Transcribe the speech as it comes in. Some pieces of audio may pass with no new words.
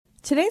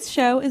Today's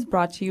show is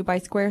brought to you by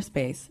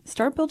Squarespace.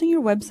 Start building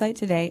your website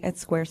today at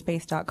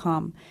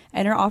squarespace.com.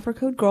 Enter offer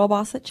code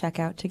GIRLBOSS at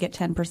checkout to get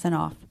 10%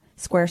 off.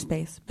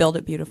 Squarespace. Build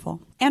it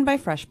beautiful. And by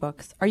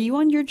FreshBooks. Are you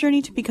on your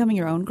journey to becoming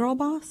your own girl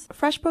boss?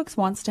 FreshBooks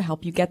wants to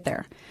help you get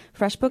there.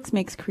 FreshBooks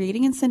makes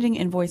creating and sending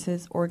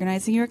invoices,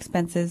 organizing your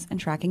expenses, and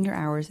tracking your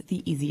hours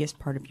the easiest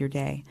part of your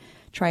day.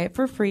 Try it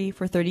for free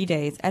for 30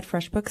 days at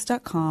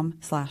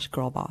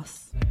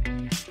freshbooks.com/girlboss.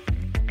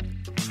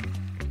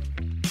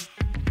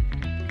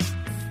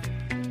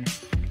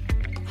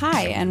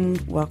 Hi,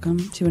 and welcome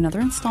to another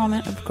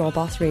installment of Girl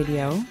Boss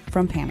Radio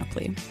from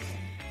Panoply.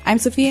 I'm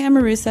Sophia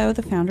Amoruso,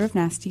 the founder of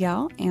Nasty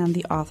Gal and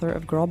the author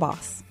of Girl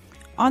Boss.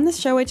 On this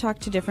show, I talk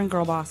to different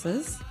girl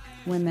bosses,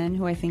 women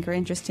who I think are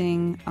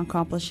interesting,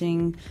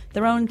 accomplishing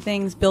their own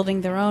things, building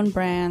their own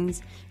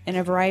brands in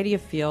a variety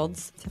of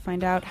fields to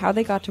find out how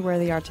they got to where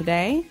they are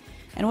today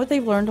and what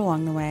they've learned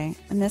along the way.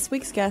 And this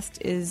week's guest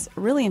is a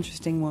really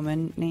interesting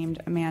woman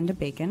named Amanda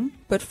Bacon.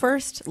 But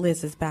first,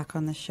 Liz is back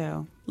on the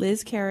show.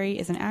 Liz Carey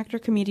is an actor,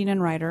 comedian,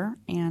 and writer,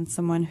 and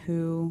someone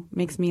who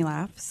makes me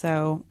laugh,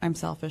 so I'm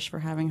selfish for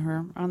having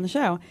her on the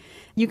show.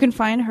 You can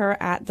find her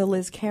at The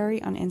Liz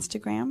Carey on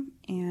Instagram,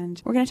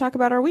 and we're going to talk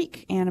about our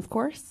week and, of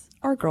course,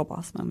 our girl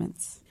boss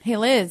moments. Hey,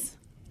 Liz.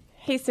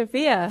 Hey,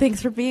 Sophia.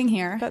 Thanks for being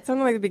here. That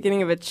sounded like the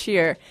beginning of a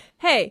cheer.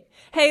 Hey,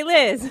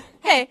 Liz.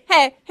 Hey,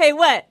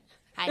 what?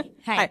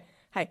 Hi.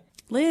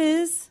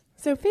 Liz.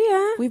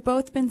 Sophia. We've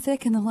both been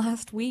sick in the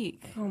last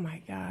week. Oh,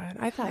 my God.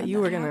 I thought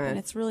you were going to.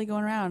 It's really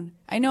going around.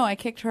 I know. I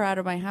kicked her out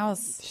of my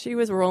house. She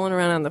was rolling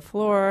around on the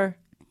floor.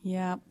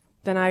 Yeah.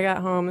 Then I got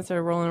home and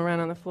started rolling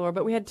around on the floor.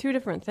 But we had two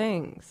different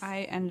things. I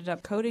ended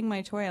up coating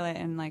my toilet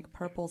in,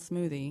 purple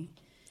smoothie.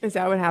 Is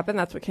that what happened?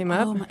 That's what came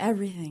up? Oh,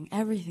 everything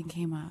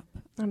came up.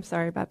 I'm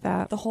sorry about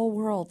that. The whole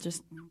world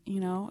just,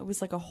 it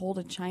was like a hole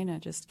to China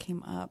just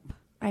came up.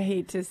 I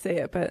hate to say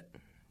it, but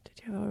did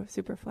you have a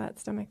super flat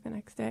stomach the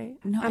next day?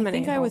 No, I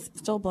think I was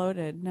still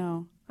bloated.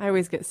 No. I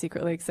always get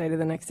secretly excited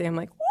the next day. I'm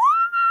like,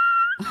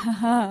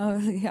 oh,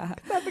 yeah.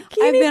 That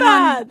bikini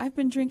bod. I've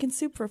been drinking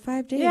soup for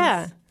 5 days.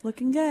 Yeah.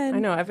 Looking good. I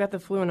know. I've got the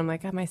flu, and I'm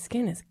like, God, my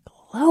skin is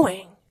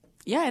glowing.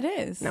 Yeah, it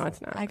is. No,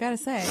 it's not. I gotta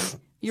say.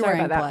 You're Sorry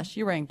wearing about that. blush.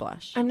 You're wearing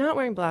blush. I'm not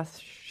wearing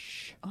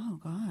blush. Oh,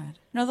 God.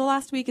 No, the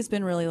last week has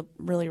been really,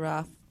 really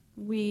rough.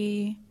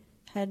 We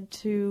had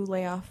to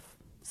lay off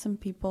some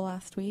people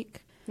last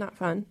week. Not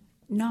fun.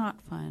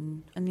 Not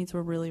fun. And these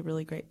were really,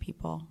 really great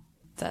people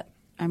that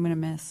I'm going to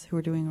miss who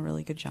are doing a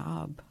really good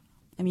job.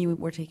 I mean,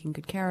 we're taking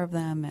good care of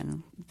them,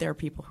 and there are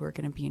people who are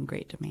going to be in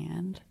great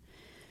demand.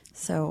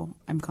 So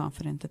I'm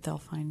confident that they'll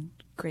find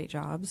great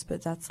jobs,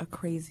 but that's a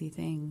crazy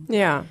thing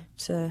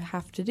to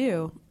have to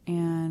do.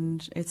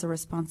 And it's a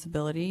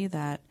responsibility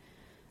that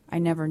I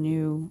never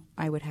knew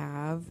I would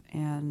have.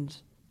 And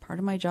part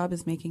of my job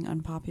is making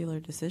unpopular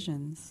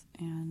decisions.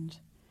 And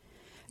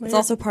it's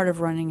also part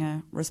of running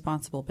a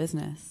responsible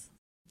business.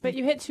 But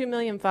you hit 2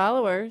 million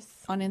followers.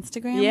 On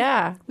Instagram?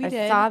 Yeah, we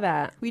did. I saw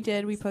that. We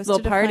did. We posted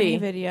Little party. A funny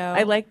video.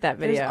 I liked that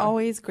video. There's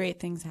always great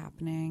things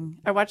happening.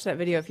 I watched that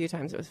video a few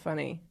times. It was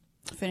funny.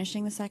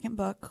 Finishing the second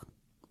book.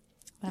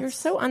 You're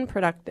so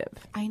unproductive.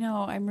 I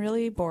know. I'm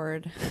really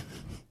bored.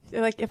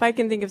 Like, if I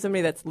can think of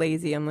somebody that's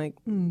lazy, I'm like,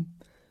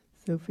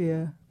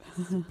 Sophia,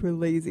 super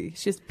lazy.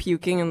 She's just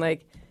puking and,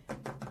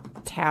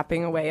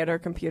 tapping away at her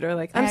computer.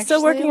 Like, I'm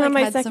still working on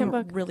my second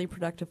book. Really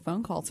productive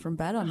phone calls from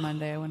bed on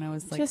Monday when I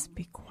was, just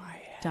be quiet.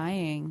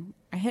 Dying.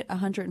 I hit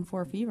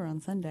 104 fever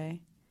on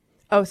Sunday.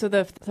 Oh, so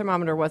the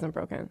thermometer wasn't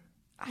broken.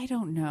 I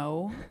don't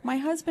know. My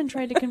husband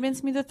tried to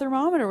convince me the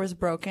thermometer was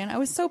broken. I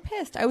was so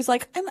pissed. I was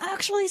like, I'm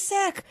actually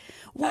sick.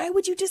 Why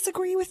would you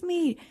disagree with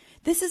me?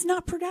 This is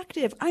not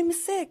productive. I'm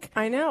sick.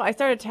 I know. I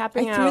started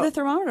tapping out. I threw the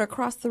thermometer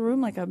across the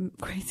room like a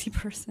crazy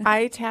person.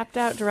 I tapped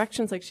out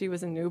directions like she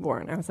was a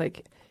newborn. I was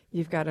like,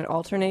 you've got to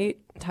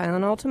alternate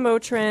Tylenol to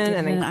Motrin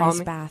and then call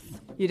me.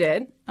 Bath. You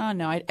did? Oh,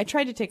 no. I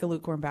tried to take a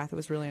lukewarm bath. It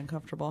was really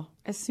uncomfortable.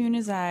 As soon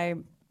as I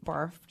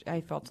barfed, I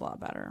felt a lot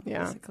better,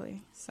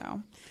 basically.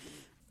 So,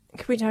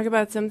 can we talk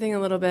about something a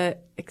little bit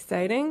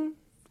exciting?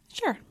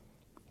 Sure.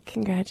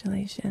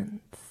 Congratulations.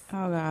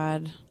 Oh,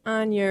 God.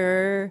 On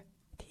your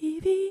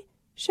TV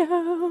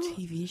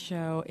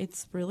show.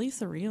 It's really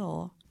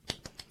surreal.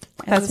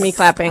 That's me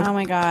clapping. Oh,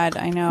 my God.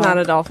 I know. Not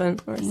a dolphin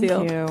or a seal.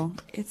 Thank you.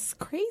 It's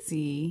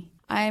crazy.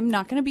 I'm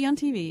not going to be on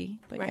TV,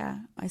 but right.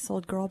 I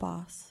sold Girl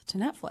Boss to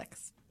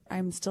Netflix.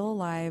 I'm still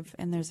alive,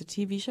 and there's a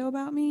TV show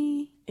about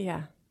me.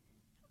 Yeah.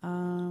 It's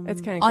kind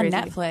of crazy. On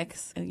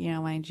Netflix,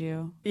 mind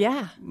you.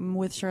 Yeah.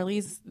 With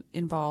Charlize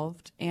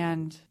involved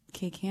and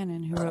Kay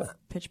Cannon, who wrote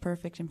Pitch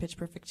Perfect and Pitch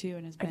Perfect 2.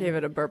 And I gave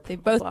it a burp.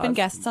 They've both been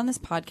guests on this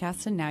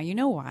podcast, and now you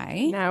know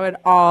why. Now it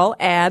all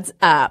adds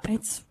up.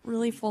 It's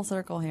really full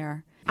circle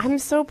here. I'm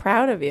so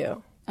proud of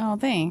you. Oh,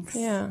 thanks.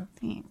 Yeah.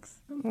 Thanks.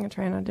 I'm going to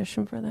try and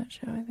audition for that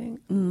show, I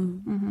think.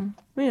 Mm-hmm.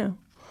 Yeah.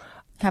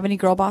 Have any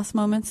girl boss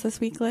moments this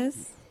week,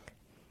 Liz?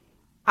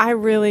 I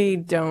really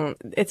don't.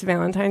 It's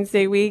Valentine's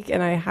Day week,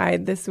 and I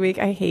hide this week.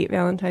 I hate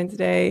Valentine's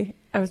Day.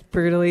 I was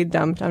brutally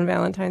dumped on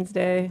Valentine's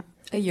Day.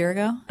 A year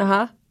ago?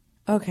 Uh-huh.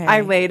 Okay.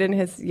 I laid in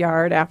his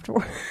yard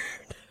afterward.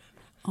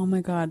 Oh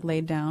my God,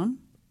 laid down?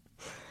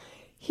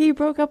 He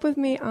broke up with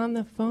me on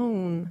the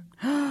phone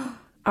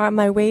on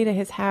my way to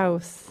his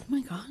house. Oh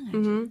my God.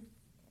 Mm-hmm.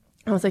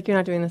 I was like, you're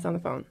not doing this on the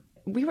phone.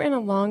 We were in a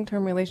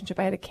long-term relationship.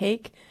 I had a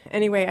cake.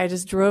 Anyway, I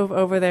just drove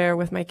over there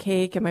with my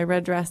cake and my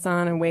red dress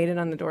on and waited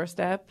on the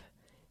doorstep.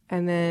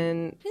 And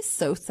then... It's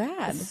so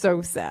sad.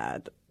 So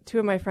sad. Two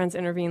of my friends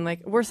intervened,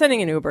 like, we're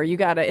sending an Uber. You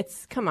gotta,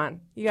 come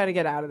on. You gotta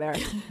get out of there.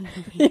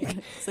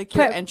 It's like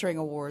you're entering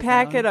a war zone.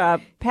 Pack it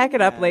up. Pack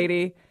it up,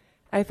 lady.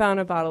 I found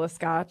a bottle of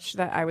scotch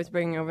that I was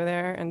bringing over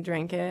there and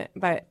drank it.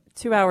 But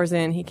 2 hours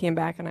in, he came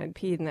back and I'd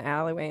peed in the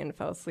alleyway and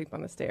fell asleep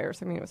on the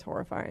stairs. I mean, it was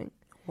horrifying.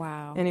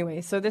 Wow.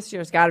 Anyway, so this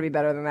year's got to be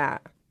better than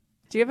that.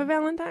 Do you have a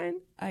Valentine?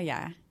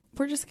 Yeah.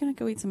 We're just going to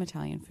go eat some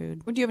Italian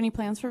food. Do you have any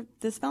plans for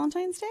this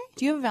Valentine's Day?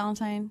 Do you have a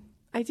Valentine?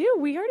 I do.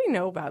 We already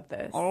know about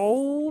this.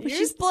 Oh,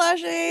 she's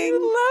blushing.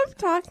 You love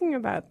talking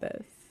about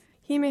this.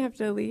 He may have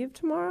to leave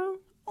tomorrow.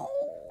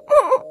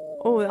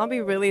 Oh, I'll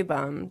be really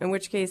bummed. In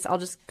which case, I'll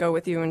just go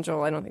with you and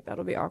Joel. I don't think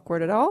that'll be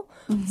awkward at all.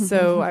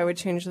 So I would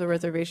change the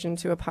reservation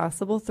to a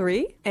possible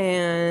 3.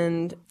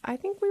 And I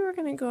think we were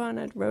going to go on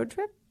a road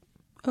trip.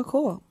 Oh,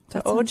 cool.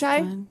 To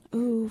Ojai.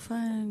 Ooh,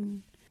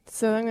 fun.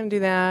 So I'm going to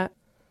do that.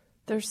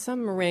 There's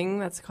some ring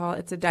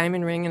it's a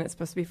diamond ring, and it's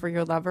supposed to be for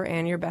your lover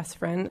and your best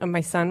friend. And my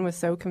son was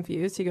so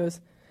confused. He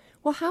goes,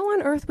 well, how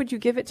on earth would you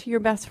give it to your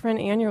best friend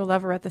and your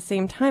lover at the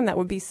same time? That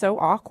would be so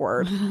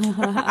awkward.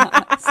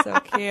 So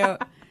cute.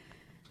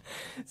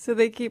 So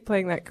they keep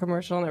playing that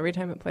commercial, and every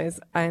time it plays,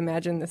 I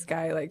imagine this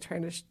guy like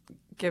trying to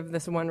give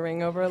this one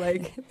ring over,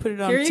 like, put it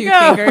on here 2 you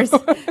go. fingers.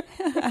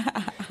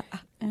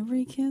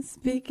 Every kiss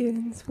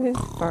begins with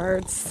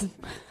farts.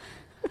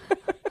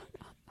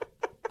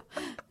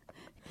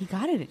 You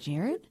got it at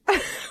Jared? Why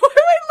do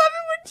I love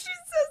it when she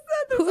says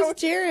that? Who's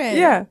Jared?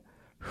 Yeah.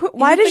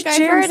 Why does the guy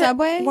Jared? from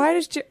Subway?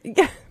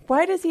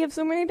 Why does he have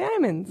so many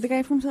diamonds? The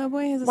guy from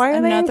Subway has why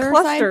are they in another side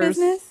clusters?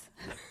 business.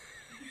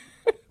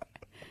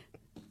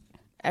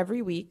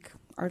 Every week,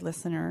 our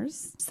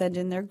listeners send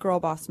in their girl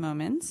boss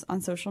moments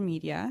on social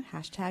media,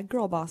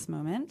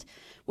 #girlbossmoment,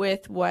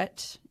 with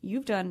what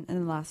you've done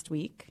in the last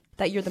week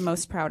that you're the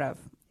most proud of.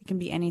 It can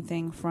be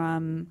anything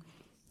from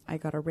I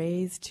got a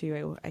raise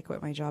to I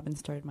quit my job and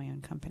started my own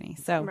company.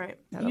 So, right.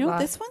 You know,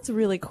 this one's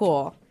really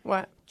cool.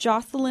 What?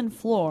 Jocelyn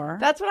Floor.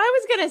 That's what I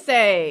was going to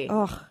say.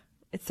 Oh,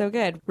 it's so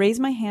good.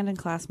 Raised my hand in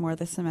class more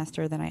this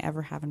semester than I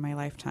ever have in my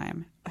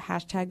lifetime.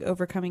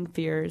 #overcoming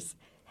fears.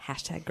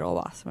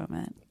 #girl boss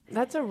moment.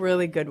 That's a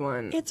really good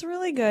one. It's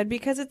really good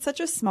because it's such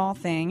a small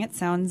thing. It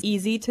sounds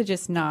easy to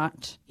just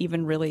not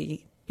even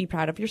really be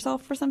proud of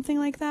yourself for something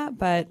like that.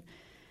 But,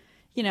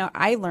 you know,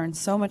 I learn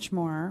so much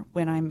more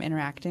when I'm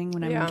interacting,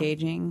 when I'm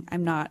engaging.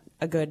 I'm not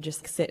a good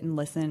just sit and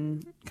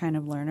listen kind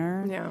of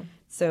learner. Yeah.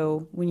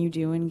 So when you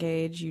do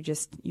engage,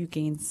 you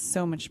gain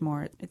so much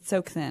more. It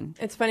soaks in.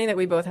 It's funny that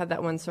we both had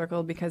that one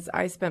circled because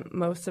I spent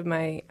most of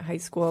my high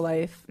school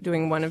life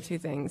doing one of two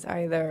things.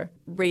 Either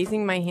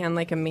raising my hand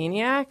like a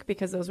maniac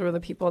because those were the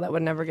people that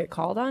would never get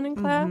called on in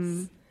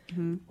class,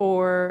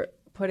 or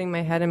putting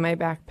my head in my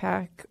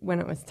backpack when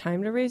it was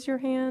time to raise your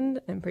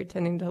hand and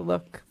pretending to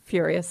look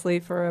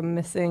furiously for a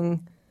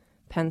missing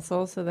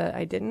pencil so that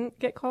I didn't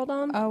get called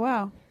on. Oh,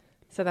 wow.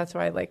 So that's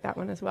why I like that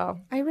one as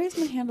well. I raised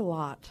my hand a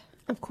lot.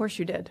 Of course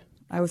you did.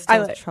 I was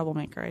still a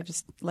troublemaker. I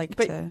just like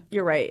to...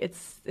 You're right.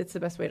 It's the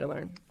best way to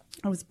learn.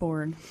 I was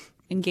bored.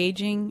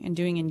 Engaging and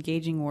doing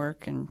engaging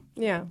work and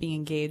being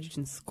engaged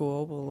in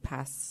school will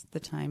pass the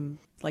time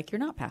like you're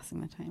not passing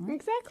the time. Right?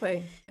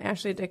 Exactly.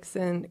 Ashley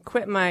Dixon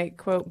quit my,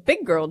 quote,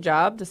 big girl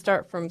job to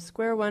start from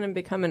square one and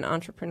become an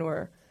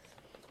entrepreneur.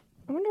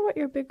 I wonder what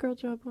your big girl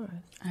job was.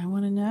 I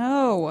want to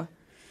know.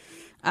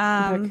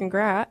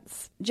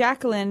 Congrats.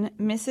 Jacqueline,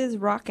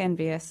 Mrs. Rock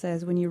Envious,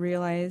 says, when you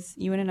realize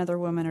you and another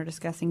woman are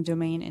discussing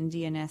domain and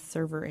DNS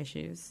server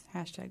issues.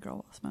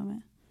 #girl boss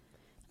moment.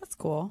 That's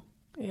cool.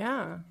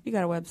 Yeah. You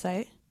got a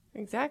website.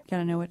 Exactly. Got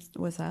to know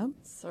what's up.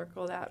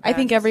 Circle that. I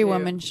think every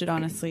woman should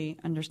honestly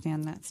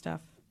understand that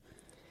stuff.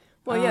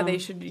 Well, yeah, they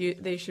should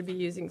be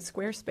using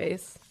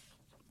Squarespace.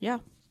 Yeah.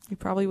 You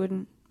probably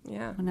wouldn't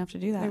have to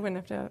do that. They wouldn't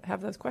have to have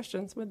those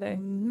questions, would they?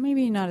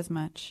 Maybe not as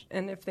much.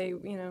 And if they,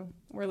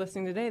 were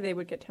listening today, they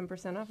would get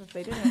 10% off if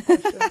they did have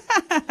questions.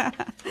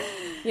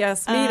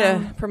 Yes, me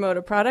to promote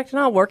a product, and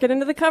I'll work it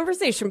into the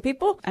conversation,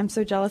 people. I'm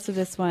so jealous of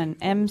this one.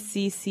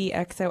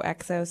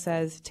 MCCXOXO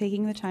says,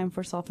 taking the time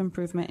for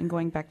self-improvement and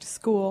going back to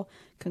school,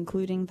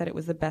 concluding that it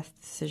was the best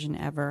decision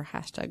ever.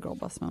 #girl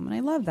boss moment. I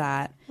love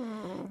that.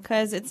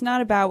 Because it's not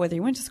about whether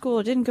you went to school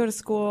or didn't go to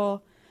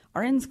school,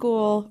 or in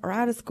school or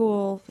out of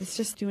school. It's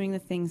just doing the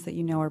things that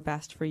you know are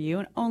best for you,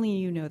 and only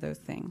you know those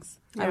things.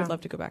 Yeah. I would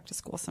love to go back to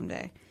school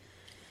someday.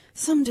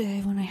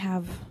 Someday when I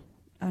have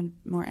a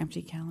more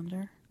empty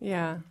calendar.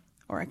 Yeah.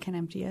 Or I can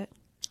empty it.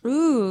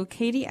 Ooh,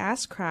 Katie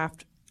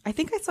Ashcraft. I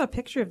think I saw a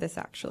picture of this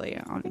actually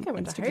on Instagram. I think I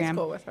went to high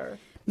school with her.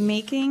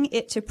 Making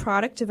it to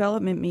product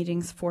development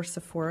meetings for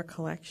Sephora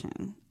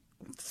collection.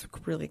 It's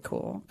really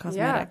cool.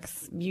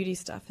 Cosmetics, beauty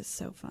stuff is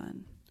so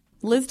fun.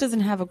 Liz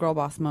doesn't have a girl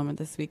boss moment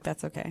this week.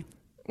 That's okay.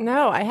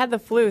 No, I had the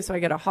flu, so I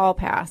get a hall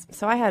pass.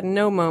 So I had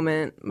no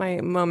moment.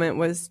 My moment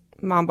was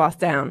mom boss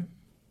down.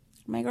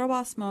 My girl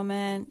boss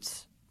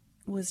moment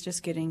was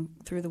just getting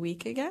through the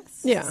week, I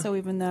guess. Yeah. So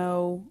even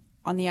though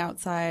on the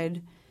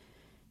outside,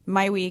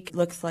 my week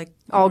looks like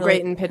all really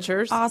great in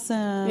pictures.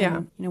 Awesome. Yeah.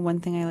 You know, one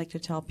thing I like to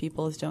tell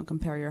people is don't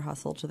compare your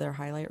hustle to their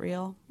highlight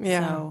reel.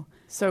 Yeah.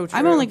 So true.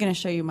 I'm only going to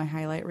show you my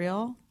highlight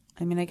reel.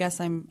 I mean, I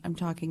guess I'm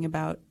talking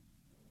about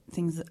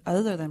things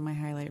other than my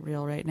highlight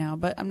reel right now,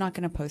 but I'm not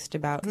going to post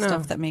about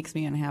stuff that makes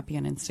me unhappy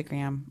on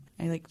Instagram.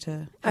 I like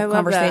to have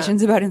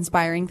conversations about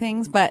inspiring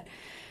things, but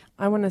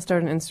I want to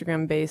start an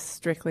Instagram based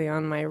strictly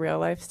on my real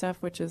life stuff,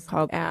 which is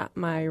called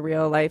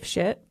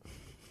 @myreallifeshit.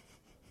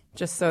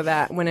 Just so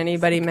that when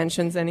anybody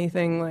mentions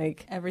anything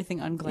like everything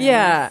unglamorous.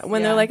 Yeah,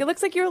 when they're like, it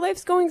looks like your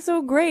life's going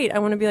so great, I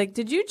want to be like,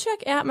 did you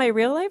check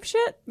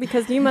 @myreallifeshit?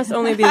 Because you must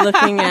only be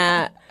looking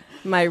at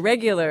my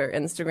regular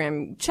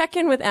Instagram. Check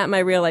in with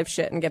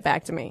 @myreallifeshit and get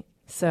back to me.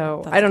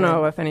 So I don't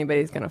know if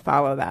anybody's going to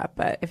follow that,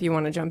 but if you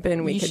want to jump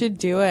in, you should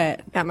do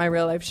it.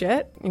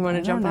 @myreallifeshit. You want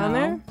to jump on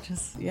there?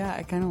 Just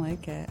I kind of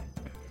like it.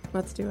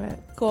 Let's do it.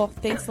 Cool.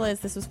 Thanks, Liz.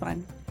 This was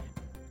fun.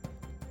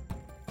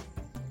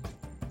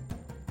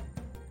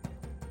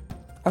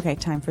 Okay,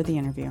 time for the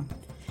interview.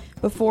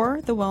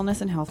 Before the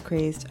wellness and health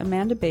crazed,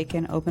 Amanda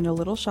Bacon opened a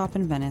little shop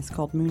in Venice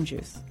called Moon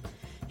Juice.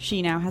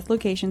 She now has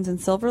locations in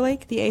Silver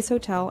Lake, the Ace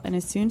Hotel, and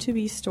a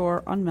soon-to-be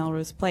store on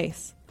Melrose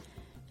Place.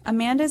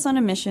 Amanda is on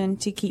a mission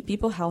to keep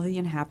people healthy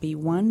and happy,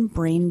 one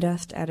brain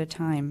dust at a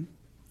time.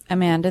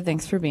 Amanda,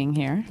 thanks for being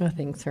here. Oh,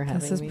 thanks for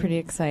having me. This is pretty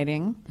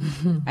exciting.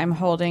 I'm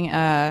holding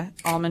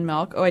almond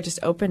milk. Oh, I just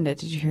opened it.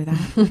 Did you hear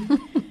that?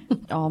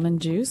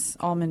 Almond juice?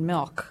 Almond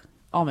milk.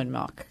 Almond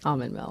milk.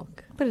 Almond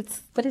milk. But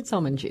it's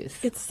almond juice.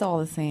 It's all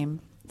the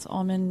same. It's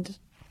almond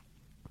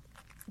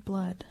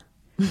blood.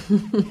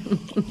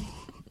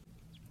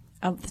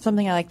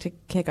 Something I like to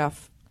kick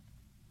off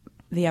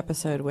the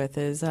episode with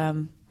is,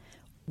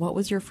 what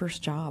was your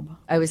first job?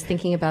 I was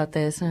thinking about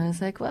this, and I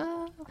was like,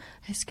 well,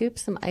 I scooped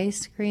some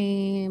ice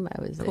cream.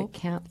 I was a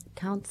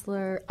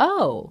counselor.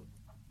 Oh,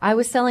 I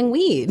was selling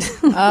weed.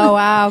 Oh,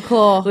 wow,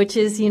 cool. Which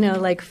is,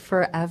 like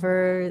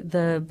forever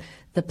the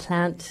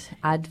plant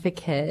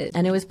advocate.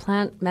 And it was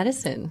plant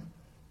medicine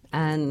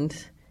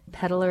and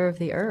peddler of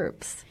the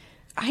herbs.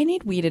 I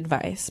need weed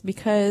advice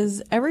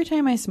because every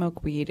time I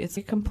smoke weed, it's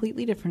a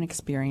completely different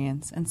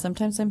experience. And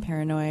sometimes I'm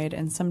paranoid,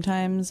 and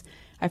sometimes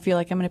I feel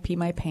like I'm going to pee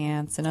my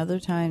pants. And other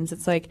times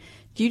it's like,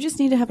 do you just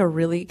need to have a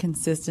really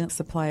consistent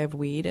supply of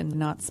weed and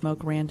not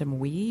smoke random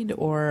weed?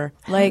 Or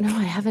like,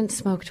 I haven't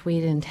smoked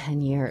weed in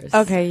 10 years.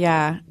 Okay,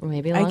 yeah. Or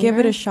maybe longer. I give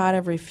it a shot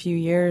every few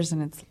years,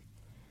 and it's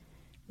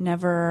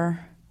never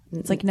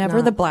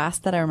the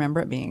blast that I remember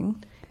it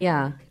being.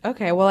 Yeah.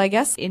 Okay, well, I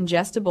guess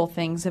ingestible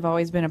things have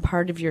always been a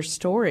part of your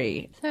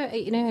story. So,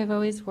 I've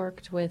always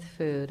worked with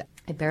food.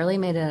 I barely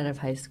made it out of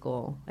high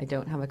school. I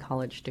don't have a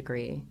college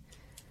degree.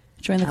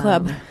 Join the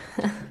club.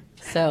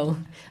 So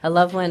I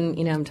love when,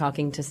 I'm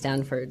talking to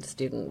Stanford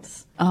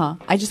students.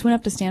 I just went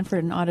up to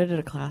Stanford and audited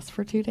a class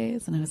for 2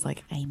 days, and I was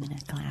like, I'm in a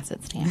class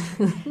at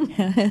Stanford.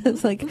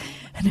 It's like,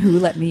 and who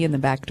let me in the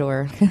back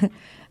door?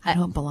 I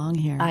don't belong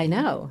here. I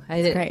know.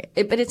 It's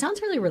great. But it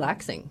sounds really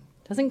relaxing.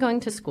 Doesn't going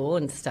to school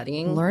and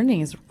studying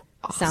learning is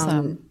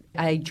awesome.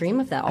 I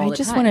dream of that all the time. I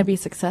just want to be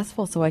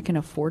successful so I can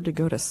afford to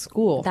go to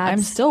school.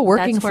 I'm still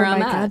working for my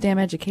goddamn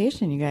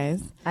education, you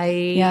guys.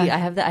 I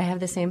have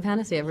the same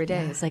fantasy every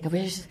day. It's like I'm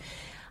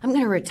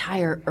going to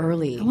retire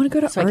early. I want to go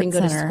to so I can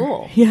go to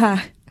school.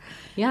 Yeah.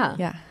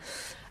 Yeah.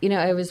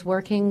 I was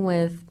working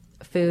with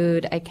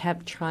food. I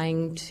kept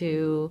trying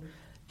to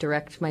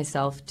direct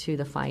myself to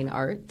the fine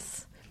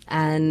arts,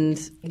 and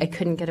I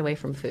couldn't get away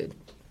from food.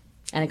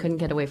 And I couldn't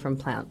get away from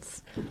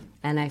plants.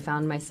 And I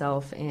found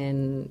myself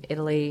in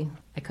Italy.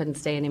 I couldn't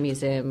stay in a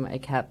museum. I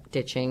kept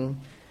ditching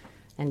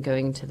and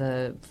going to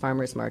the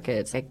farmers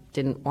markets. I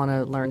didn't want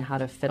to learn how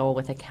to fiddle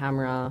with a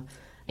camera.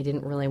 I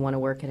didn't really want to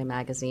work at a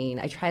magazine.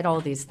 I tried all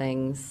these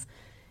things,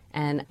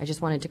 and I just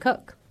wanted to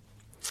cook.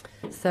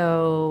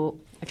 So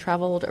I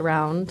traveled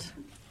around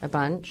a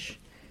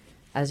bunch,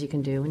 as you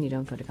can do when you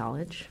don't go to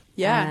college.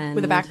 Yeah,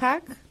 with a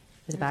backpack?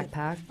 With a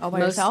backpack. All by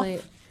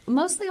yourself?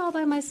 Mostly all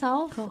by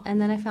myself. Cool.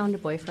 And then I found a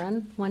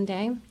boyfriend one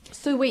day.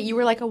 So wait, you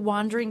were like a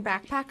wandering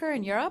backpacker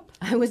in Europe?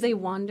 I was a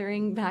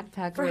wandering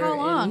backpacker. For how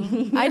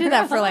long? I did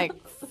that for like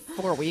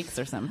 4 weeks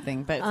or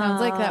something, but it sounds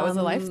like that was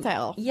a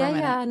lifestyle.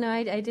 Yeah. No,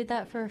 I did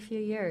that for a few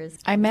years.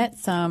 I met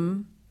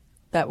some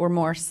that were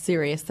more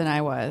serious than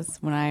I was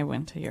when I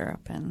went to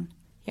Europe, and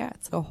yeah,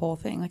 it's a whole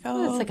thing. Like,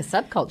 it's like a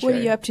subculture. What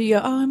are you up to?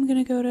 I'm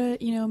going to go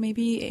to,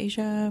 maybe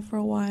Asia for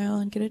a while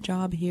and get a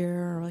job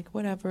here, or like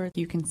whatever.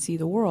 You can see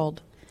the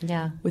world.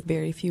 Yeah. With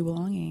very few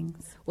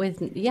belongings.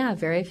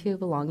 Very few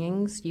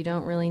belongings. You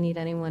don't really need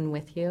anyone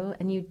with you.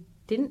 And you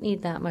didn't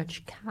need that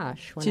much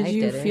cash when I did it.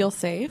 Did you feel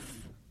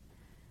safe?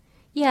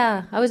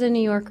 Yeah. I was a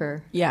New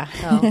Yorker. Yeah.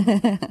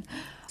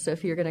 So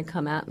if you're going to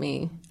come at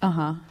me,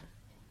 I've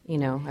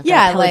got a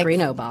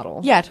Pellegrino bottle.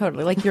 Yeah,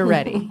 totally. Like you're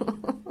ready.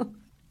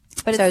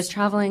 But so I was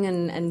traveling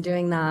and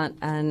doing that.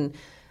 And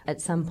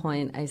at some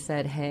point I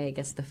said, hey, I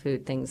guess the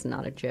food thing's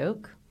not a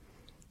joke.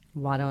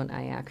 Why don't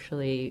I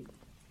actually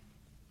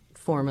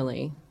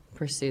formally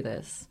pursue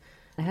this?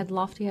 I had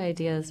lofty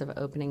ideas of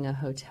opening a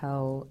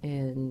hotel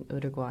in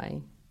Uruguay,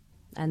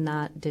 and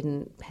that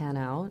didn't pan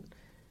out.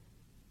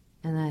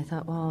 And then I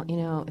thought, well,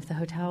 if the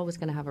hotel was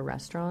going to have a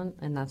restaurant,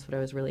 and that's what I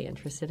was really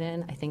interested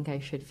in, I think I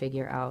should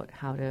figure out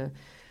how to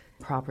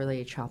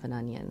properly chop an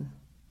onion.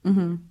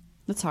 Mm-hmm.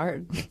 That's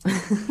hard.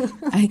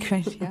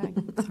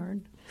 It's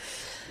hard.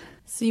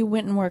 So you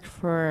went and worked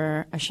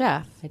for a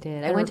chef. I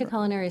did. I went to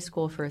culinary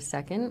school for a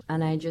second,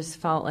 and I just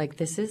felt like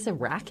this is a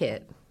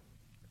racket.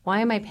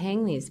 Why am I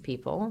paying these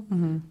people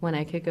when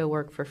I could go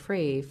work for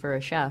free for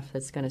a chef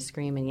that's going to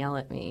scream and yell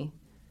at me?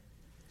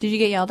 Did you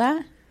get yelled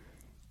at?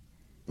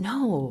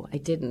 No, I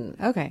didn't.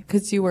 Okay,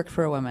 because you worked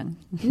for a woman.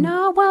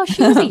 No, well,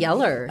 she was a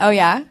yeller. Oh,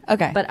 yeah?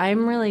 Okay. But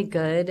I'm really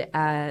good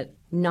at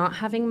not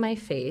having my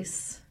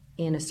face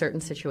in a certain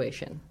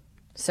situation.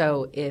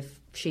 So if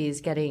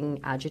she's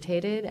getting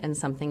agitated and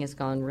something has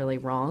gone really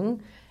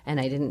wrong and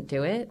I didn't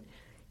do it,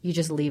 you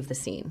just leave the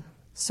scene.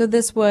 So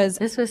this was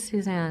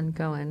Suzanne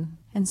Goen.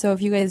 And so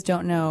if you guys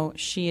don't know,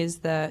 she is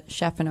the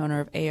chef and owner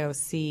of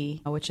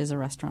AOC, which is a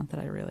restaurant that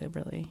I really,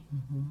 really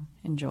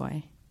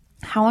enjoy.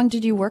 How long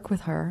did you work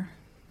with her?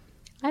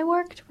 I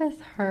worked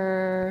with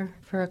her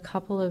for a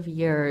couple of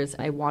years.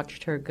 I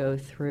watched her go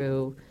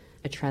through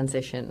a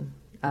transition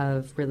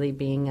of really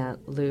being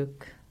at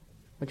Luke,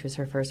 which was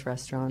her first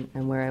restaurant,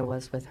 and where I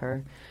was with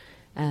her,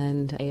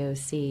 and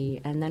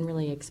AOC, and then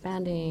really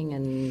expanding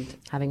and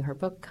having her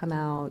book come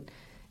out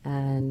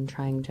and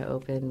trying to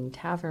open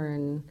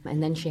Tavern.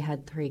 And then she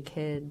had 3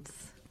 kids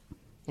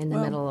in the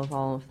middle of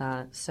all of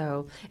that.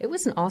 So it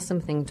was an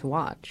awesome thing to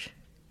watch.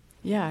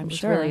 Yeah, I'm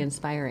sure. It was really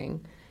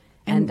inspiring.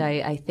 And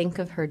I think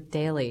of her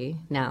daily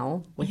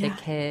now with a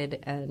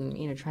kid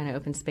and, trying to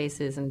open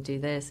spaces and do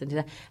this and do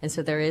that. And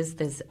so there is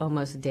this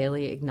almost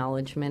daily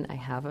acknowledgement I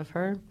have of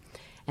her.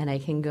 And I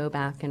can go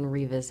back and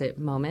revisit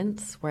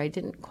moments where I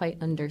didn't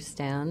quite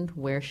understand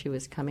where she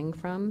was coming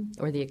from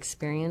or the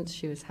experience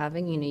she was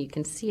having. You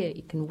can see it,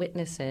 you can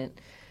witness it.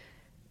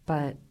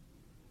 But,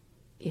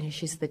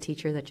 she's the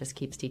teacher that just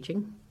keeps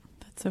teaching.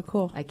 That's so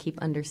cool. I keep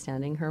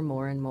understanding her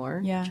more and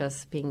more. Yeah.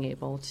 Just being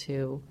able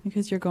to...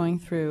 Because you're going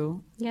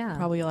through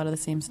probably a lot of the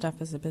same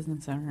stuff as a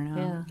business owner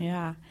now.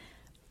 Yeah.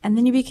 And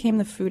then you became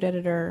the food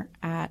editor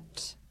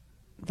at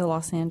the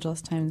Los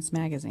Angeles Times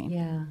Magazine.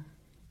 Yeah.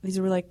 These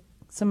were like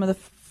some of the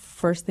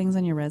first things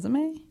on your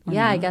resume?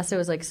 Yeah, I guess it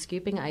was like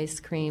scooping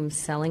ice cream,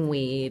 selling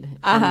weed,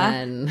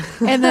 and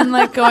then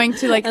like going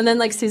to like... and then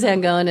like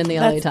Suzanne Goen in the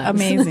LA Times.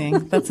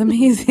 Amazing. That's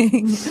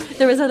amazing.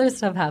 There was other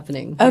stuff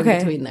happening in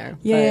between there.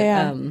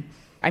 Yeah.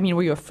 I mean,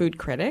 were you a food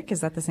critic?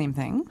 Is that the same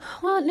thing?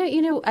 Well,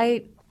 no,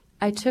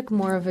 I took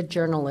more of a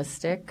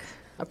journalistic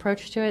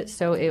approach to it.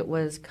 So it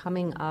was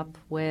coming up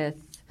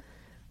with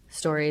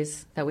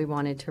stories that we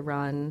wanted to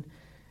run.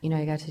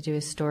 I got to do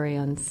a story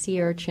on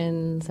sea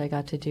urchins. I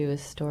got to do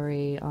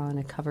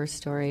a cover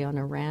story on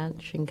a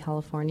ranch in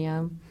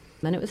California.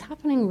 And it was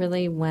happening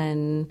really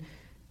when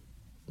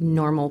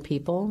normal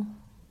people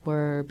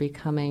were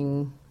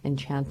becoming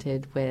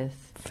enchanted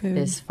with food.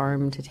 This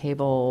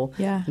farm-to-table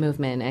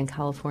movement and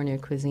California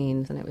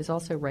cuisines. And it was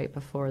also right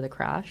before the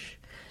crash.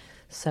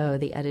 So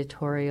the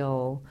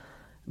editorial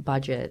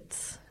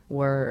budgets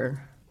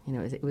were...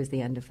 it was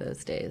the end of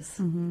those days.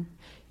 Mm-hmm.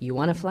 You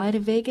want to fly to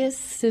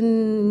Vegas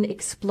and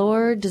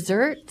explore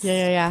desserts?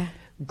 Yeah.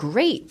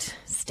 Great.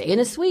 Stay in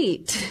a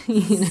suite.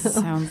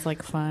 Sounds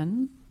like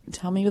fun.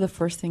 Tell me the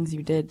first things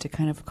you did to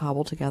kind of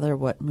cobble together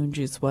what Moon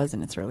Juice was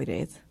in its early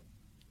days.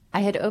 I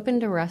had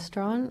opened a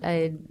restaurant.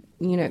 I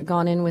had,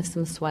 gone in with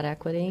some sweat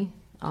equity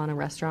on a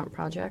restaurant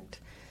project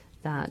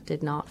that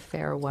did not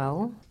fare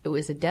well. It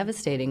was a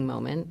devastating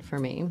moment for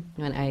me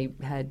when I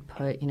had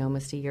put,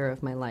 almost a year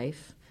of my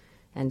life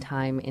and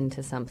time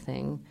into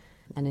something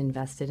and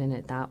invested in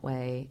it that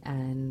way.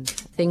 And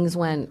things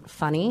went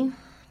funny.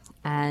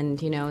 And,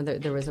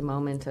 there was a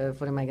moment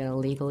of, what am I going to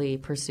legally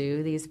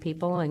pursue these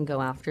people and go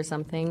after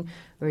something?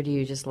 Or do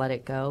you just let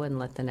it go and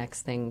let the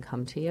next thing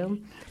come to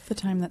you? The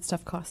time that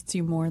stuff costs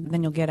you more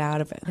than you'll get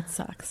out of it. It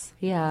sucks.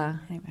 Yeah.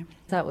 Anyway.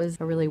 That was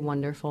a really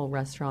wonderful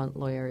restaurant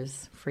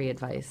lawyer's free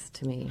advice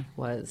to me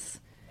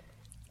was,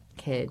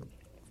 kid,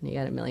 you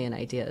got a million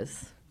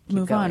ideas.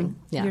 Move going. On.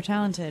 Yeah. You're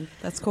talented.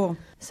 That's cool.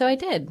 So I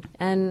did.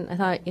 And I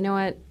thought, you know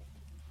what?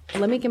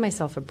 Let me give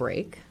myself a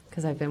break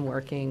because I've been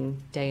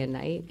working day and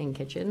night in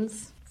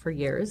kitchens for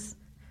years.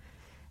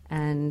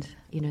 And,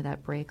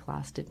 that break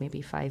lasted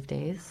maybe 5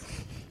 days.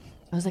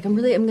 I was like, I'm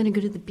going to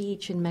go to the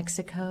beach in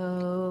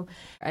Mexico.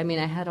 I mean,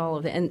 I had all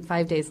of it. And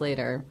 5 days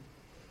later,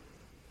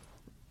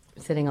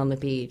 sitting on the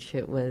beach,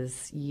 it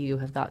was, you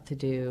have got to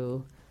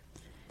do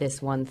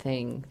this one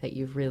thing that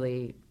you've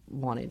really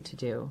wanted to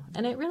do.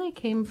 And it really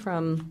came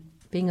from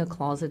being a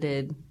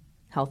closeted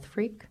health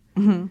freak.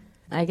 Mm-hmm.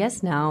 I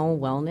guess now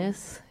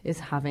wellness is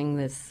having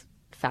this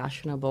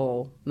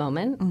fashionable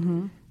moment,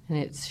 and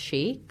it's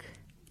chic.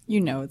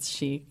 It's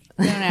chic.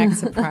 Don't act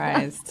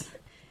surprised.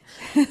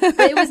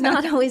 But it was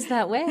not always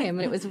that way. I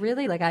mean, it was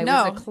really like I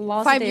was a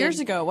closeted... 5 years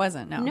ago it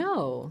wasn't, no.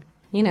 No.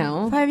 You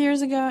know. 5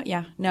 years ago,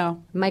 yeah,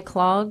 no. My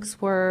clogs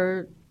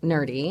were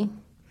nerdy.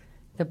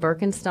 The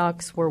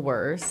Birkenstocks were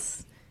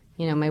worse.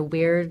 You know, my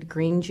weird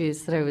green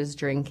juice that I was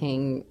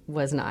drinking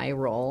was an eye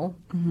roll.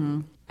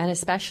 Mm-hmm. And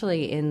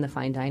especially in the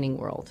fine dining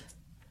world.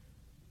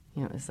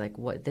 You know, it was like,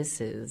 what, this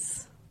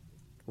is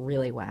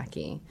really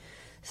wacky.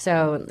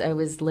 So I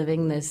was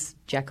living this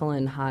Jekyll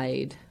and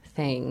Hyde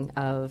thing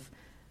of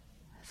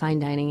fine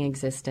dining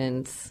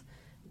existence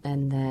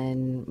and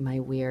then my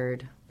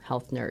weird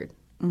health nerd.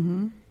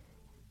 Mm-hmm.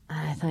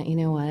 I thought, you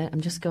know what?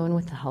 I'm just going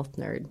with the health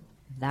nerd.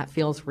 That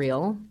feels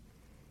real.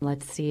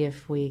 Let's see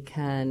if we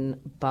can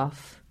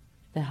buff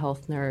the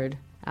health nerd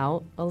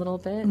out a little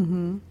bit.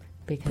 Mm-hmm.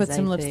 Because put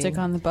some lipstick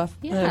on the buff,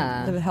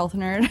 yeah. the health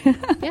nerd.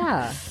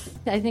 Yeah.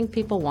 I think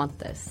people want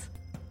this.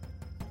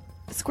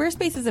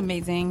 Squarespace is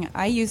amazing.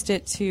 I used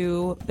it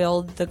to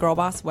build the Girl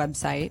Boss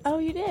website. Oh,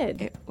 you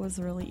did? It was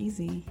really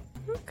easy.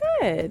 Oh,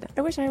 good.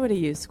 I wish I would have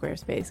used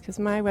Squarespace because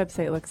my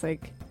website looks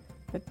like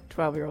a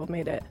 12-year-old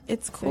made it.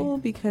 It's cool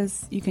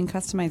because you can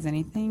customize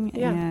anything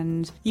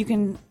and you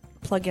can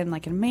plug in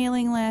like a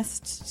mailing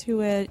list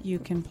to it. You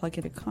can plug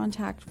in a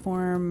contact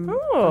form.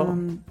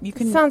 Oh, you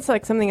can. Sounds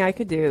like something I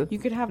could do. You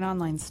could have an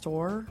online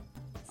store.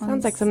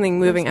 Sounds like something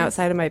moving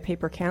outside of my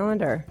paper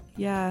calendar.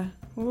 Yeah.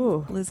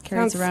 Ooh, Liz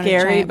carries around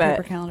scary, a giant but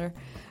paper calendar.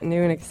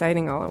 New and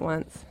exciting all at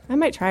once. I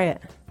might try it.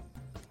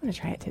 I'm going to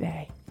try it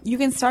today. You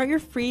can start your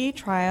free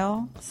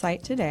trial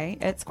site today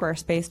at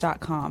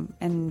squarespace.com.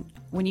 And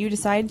when you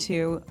decide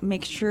to,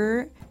 make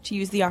sure to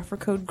use the offer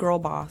code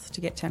GIRLBOSS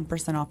to get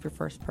 10% off your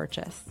first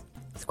purchase.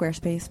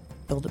 Squarespace,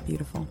 build it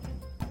beautiful.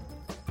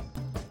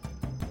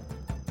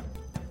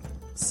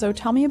 So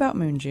tell me about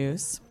Moon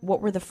Juice. What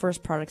were the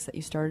first products that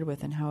you started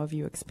with and how have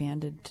you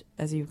expanded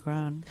as you've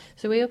grown?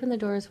 So we opened the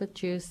doors with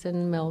juice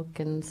and milk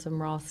and some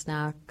raw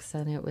snacks,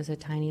 and it was a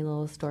tiny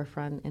little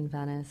storefront in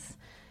Venice,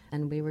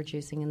 and we were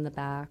juicing in the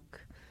back.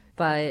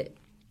 But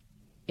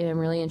I'm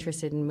really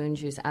interested in Moon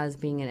Juice as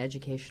being an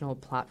educational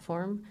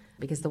platform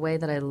because the way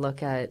that I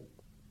look at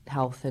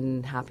health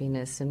and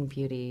happiness and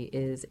beauty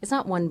is it's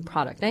not one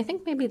product. And I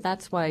think maybe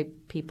that's why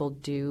people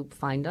do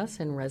find us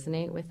and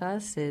resonate with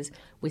us is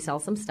we sell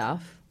some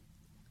stuff,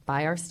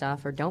 buy our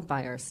stuff or don't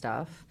buy our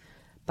stuff,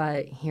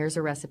 but here's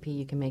a recipe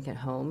you can make at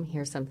home.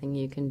 Here's something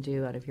you can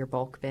do out of your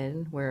bulk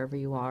bin wherever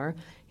you are.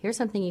 Here's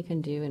something you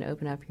can do and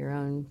open up your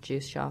own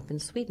juice shop in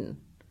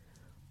Sweden.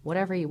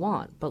 Whatever you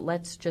want, but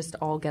let's just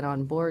all get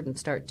on board and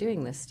start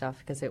doing this stuff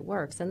because it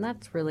works. And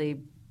that's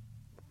really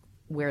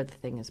where the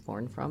thing is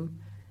born from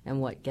and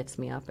what gets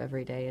me up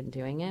every day and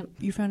doing it.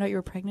 You found out you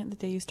were pregnant the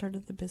day you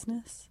started the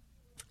business?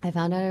 I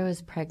found out I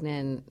was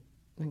pregnant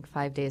like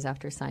 5 days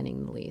after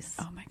signing the lease.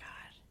 Oh, my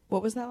God.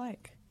 What was that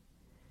like?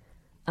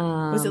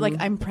 Was it like,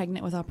 I'm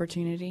pregnant with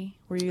opportunity?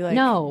 Were you like...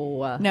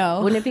 No.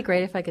 No? Wouldn't it be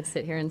great if I could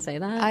sit here and say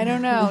that? I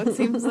don't know. It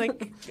seems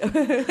like...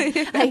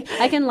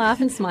 I can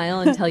laugh and smile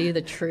and tell you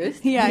the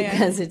truth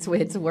because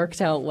it's worked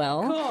out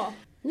well. Cool.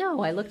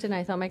 No, I looked and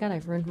I thought, my God,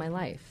 I've ruined my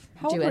life.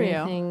 How old were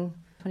you?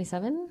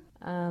 27?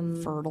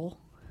 Fertile.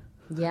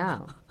 Yeah.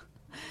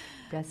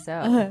 Guess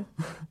so.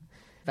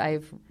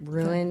 I've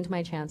ruined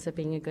my chance of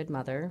being a good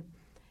mother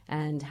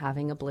and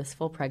having a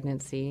blissful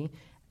pregnancy.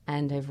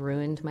 And I've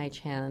ruined my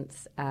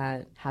chance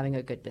at having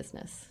a good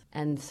business.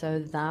 And so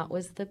that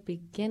was the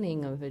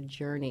beginning of a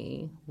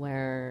journey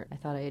where I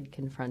thought I had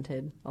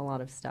confronted a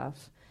lot of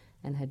stuff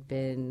and had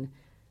been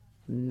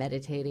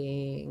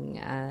meditating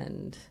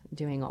and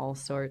doing all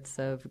sorts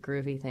of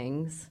groovy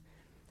things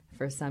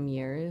for some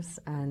years.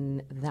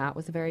 And that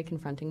was a very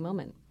confronting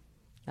moment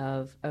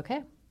of,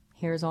 okay,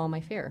 here's all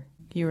my fear.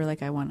 You were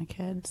like, I want a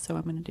kid, so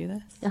I'm going to do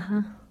this?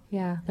 Uh-huh.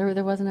 Yeah.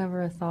 There wasn't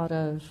ever a thought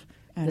of...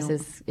 This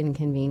is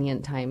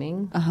inconvenient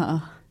timing. Uh-huh.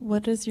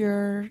 What is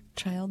your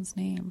child's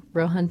name?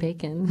 Rohan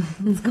Bacon.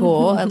 It's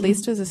cool. At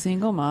least as a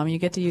single mom, you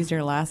get to use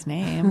your last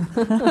name.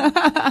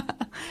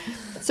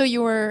 So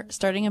you were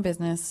starting a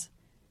business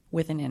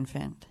with an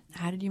infant.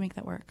 How did you make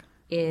that work?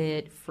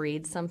 It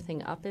freed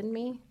something up in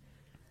me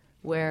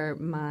where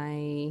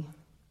my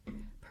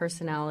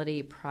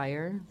personality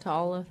prior to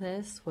all of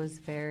this was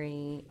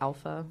very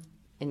alpha,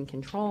 in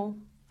control.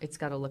 It's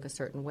got to look a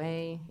certain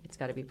way. It's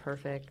got to be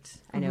perfect.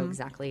 I know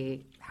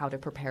exactly how to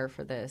prepare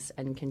for this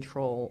and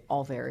control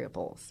all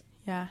variables.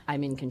 Yeah.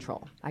 I'm in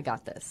control. I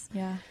got this.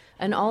 Yeah.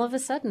 And all of a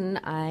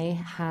sudden, I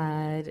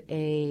had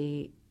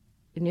a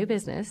new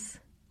business,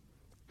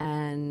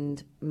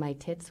 and my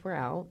tits were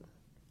out,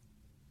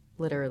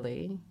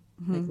 literally,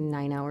 like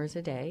 9 hours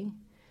a day.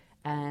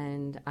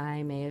 And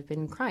I may have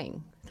been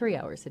crying 3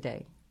 hours a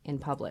day in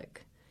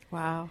public.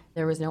 Wow.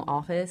 There was no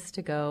office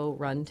to go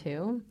run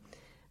to.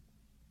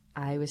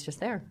 I was just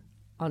there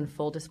on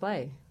full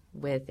display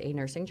with a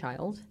nursing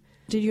child.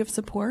 Did you have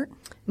support?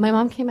 My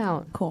mom came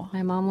out. Cool.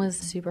 My mom was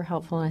super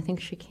helpful, and I think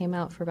she came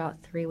out for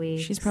about 3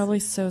 weeks. She's probably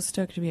so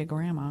stoked to be a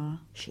grandma.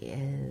 She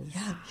is.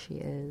 Yeah. She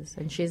is.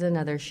 And she's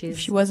another. If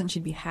she wasn't,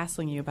 she'd be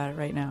hassling you about it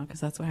right now because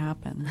that's what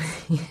happens.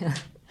 Yeah.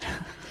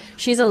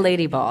 She's a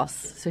lady boss,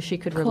 so she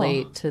could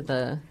relate to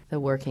the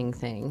working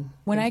thing.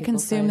 When I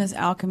consume this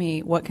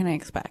alchemy, what can I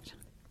expect?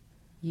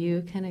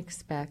 You can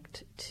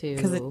expect to...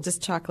 Because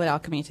just chocolate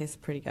alchemy tastes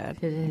pretty good.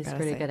 It is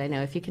pretty good, I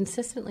know. If you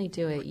consistently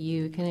do it,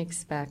 you can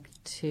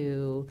expect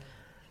to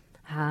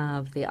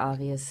have the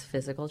obvious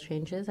physical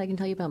changes. I can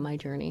tell you about my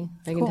journey.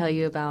 I can tell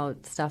you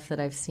about stuff that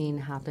I've seen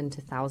happen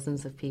to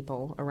thousands of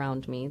people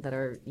around me that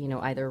are,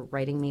 either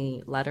writing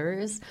me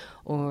letters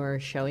or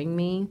showing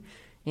me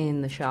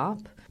in the shop.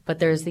 But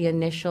there's the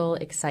initial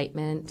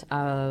excitement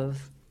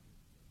of,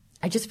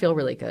 I just feel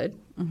really good.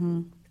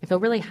 Mm-hmm. I feel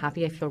really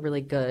happy. I feel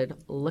really good.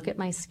 Look at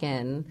my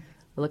skin.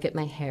 Look at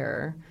my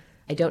hair.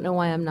 I don't know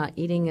why I'm not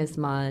eating as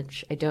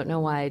much. I don't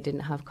know why I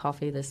didn't have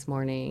coffee this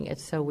morning.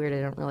 It's so weird.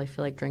 I don't really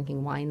feel like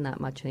drinking wine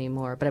that much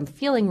anymore. But I'm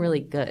feeling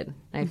really good.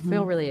 I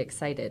feel really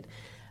excited.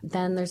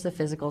 Then there's the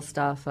physical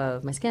stuff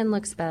of my skin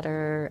looks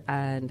better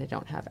and I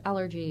don't have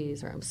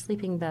allergies or I'm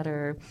sleeping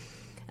better.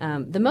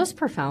 The most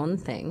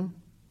profound thing,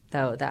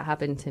 though, that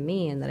happened to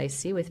me and that I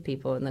see with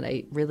people and that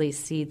I really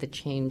see the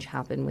change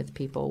happen with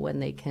people when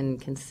they can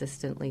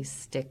consistently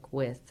stick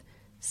with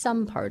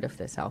some part of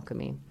this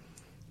alchemy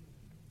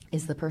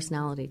is the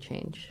personality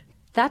change.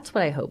 That's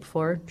what I hope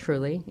for,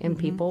 truly, in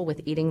people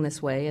with eating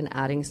this way and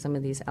adding some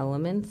of these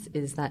elements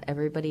is that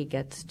everybody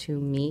gets to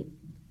meet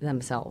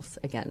themselves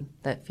again.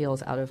 That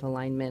feels out of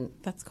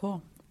alignment. That's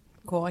cool.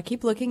 Cool. I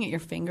keep looking at your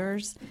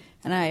fingers,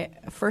 and I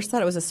first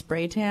thought it was a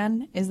spray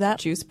tan. Is that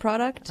juice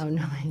product? Oh,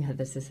 no, I know.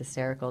 This is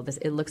hysterical.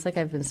 It looks like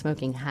I've been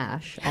smoking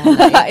hash all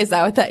night. Is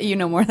that what that, you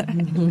know more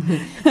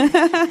than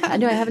I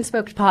know I haven't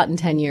smoked pot in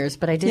 10 years,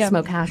 but I did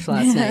smoke hash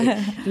last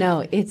night.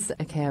 No,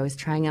 I was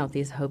trying out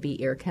these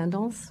Hopi ear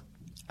candles.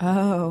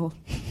 Oh.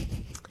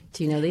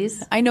 Do you know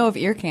these? I know of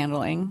ear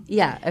candling.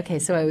 Yeah. Okay.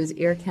 So I was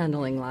ear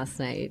candling last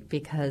night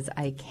because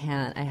I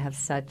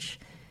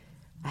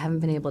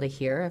haven't been able to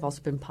hear. I've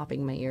also been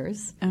popping my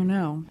ears. Oh,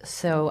 no.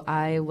 So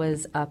I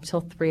was up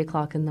till 3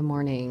 o'clock in the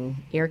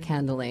morning ear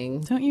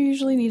candling. Don't you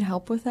usually need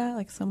help with that?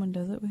 Like someone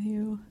does it with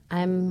you?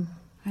 I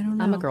don't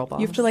know. I'm a girl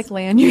boss. You have to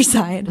lay on your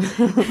side.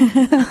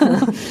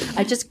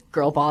 I just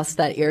girl bossed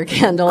that ear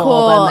candle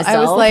all by myself. I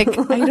was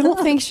like, I don't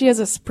think she has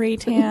a spray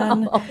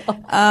tan.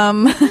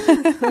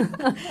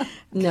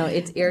 No,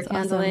 it's ear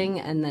candling,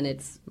 and then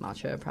it's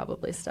matcha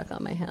probably stuck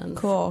on my hands.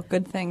 Cool.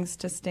 Good things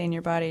to stain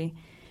your body.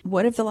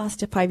 What have the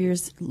last 5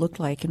 years looked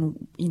like,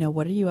 and,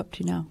 what are you up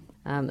to now?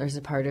 There's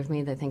a part of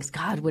me that thinks,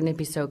 God, wouldn't it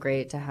be so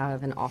great to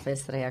have an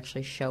office that I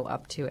actually show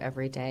up to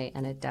every day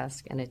and a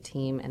desk and a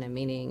team and a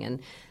meeting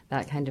and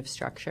that kind of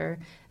structure.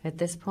 At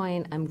this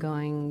point, I'm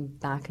going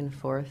back and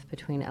forth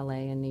between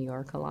LA and New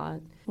York a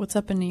lot. What's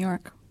up in New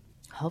York?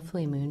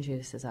 Hopefully Moon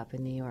Juice is up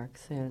in New York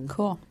soon.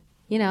 Cool.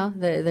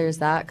 There's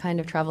that kind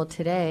of travel.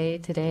 Today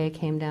I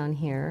came down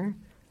here.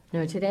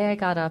 No, today I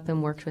got up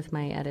and worked with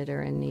my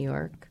editor in New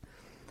York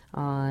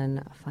on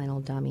a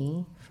final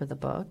dummy for the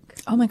book.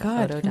 Oh, my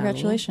God.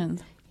 Congratulations.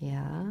 Dummy.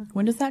 Yeah.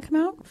 When does that come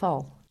out?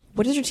 Fall.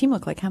 What does your team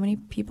look like? How many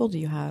people do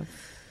you have?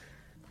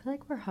 I feel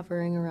like we're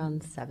hovering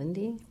around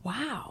 70.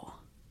 Wow.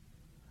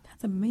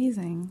 That's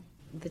amazing.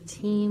 The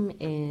team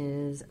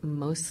is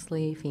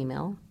mostly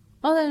female.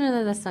 Oh,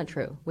 no, that's not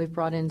true. We've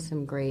brought in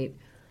some great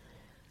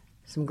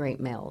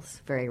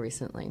males very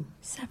recently.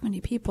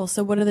 70 people.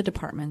 So what are the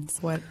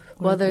departments?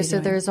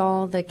 There's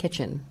all the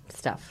kitchen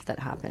stuff that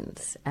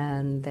happens,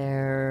 and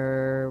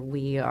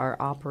we are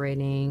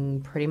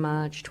operating pretty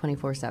much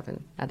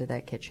 24/7 out of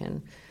that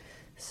kitchen.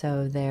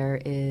 So there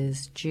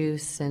is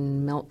juice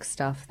and milk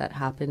stuff that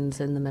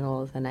happens in the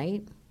middle of the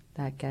night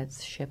that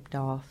gets shipped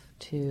off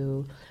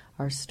to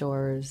our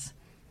stores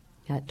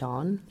at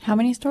dawn. How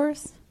many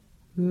stores?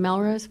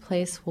 Melrose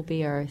Place will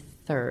be our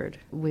third.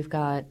 We've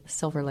got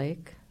Silver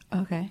Lake.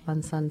 Okay.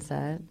 On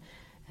Sunset.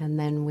 And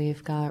then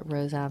we've got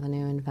Rose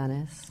Avenue in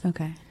Venice.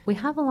 Okay. We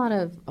have a lot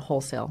of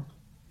wholesale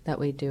that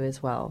we do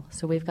as well.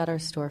 So we've got our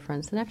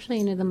storefronts. And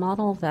actually, the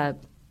model that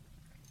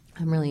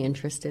I'm really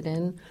interested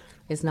in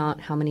is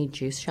not how many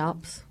juice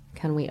shops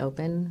can we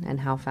open and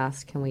how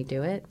fast can we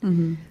do it.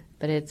 Mm-hmm.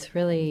 But it's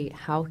really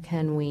how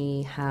can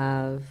we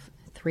have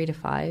 3 to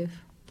 5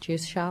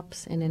 juice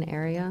shops in an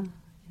area.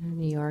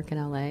 New York and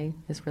LA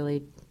is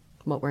really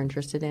what we're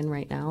interested in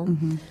right now.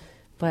 Mm-hmm.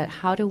 But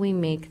how do we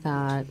make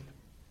that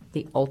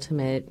the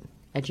ultimate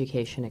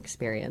education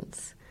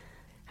experience?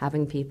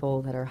 Having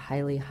people that are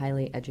highly,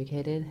 highly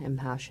educated and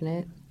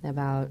passionate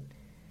about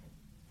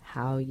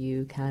how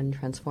you can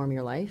transform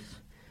your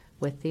life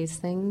with these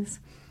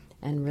things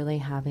and really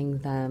having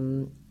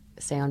them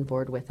stay on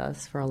board with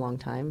us for a long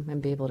time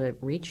and be able to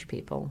reach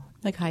people.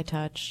 Like high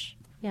touch.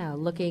 Yeah,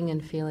 looking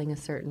and feeling a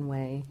certain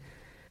way.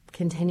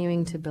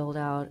 Continuing to build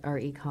out our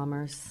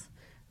e-commerce,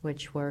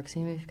 which works.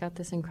 We've got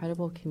this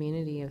incredible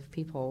community of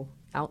people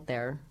out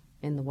there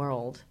in the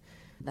world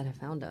that have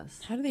found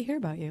us. How do they hear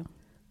about you?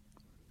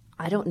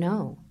 I don't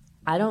know.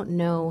 I don't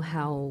know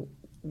how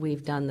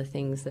we've done the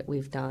things that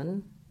we've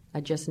done.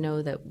 I just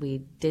know that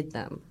we did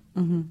them.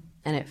 Mm-hmm.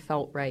 And it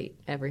felt right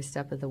every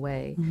step of the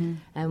way. Mm-hmm.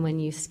 And when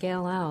you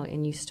scale out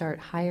and you start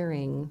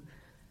hiring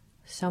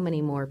so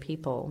many more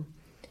people,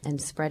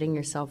 and spreading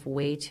yourself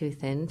way too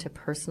thin to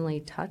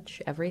personally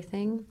touch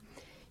everything.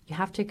 You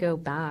have to go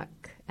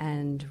back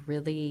and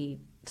really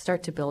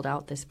start to build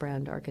out this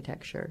brand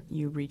architecture.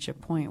 You reach a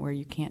point where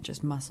you can't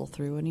just muscle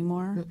through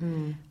anymore,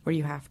 where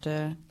you have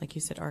to, like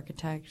you said,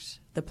 architect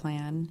the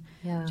plan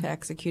to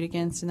execute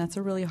against, and that's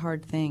a really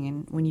hard thing.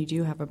 And when you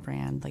do have a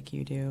brand like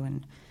you do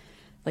and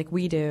like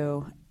we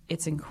do,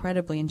 it's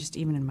incredibly, and just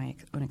even in my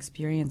own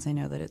experience, I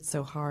know that it's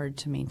so hard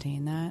to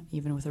maintain that,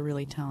 even with a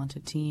really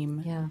talented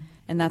team. Yeah.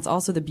 And that's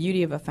also the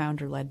beauty of a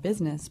founder-led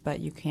business,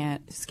 but you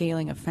can't,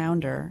 scaling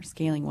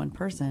one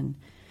person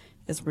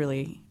is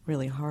really,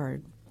 really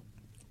hard.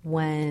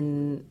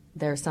 When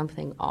there's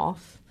something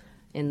off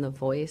in the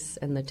voice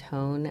and the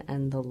tone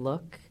and the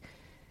look,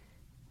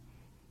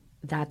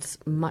 that's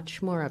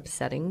much more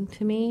upsetting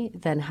to me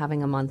than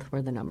having a month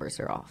where the numbers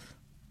are off.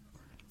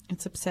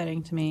 It's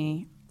upsetting to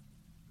me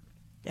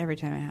every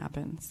time it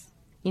happens.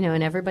 You know,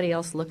 and everybody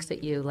else looks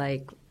at you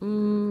like,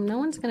 no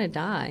one's going to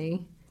die.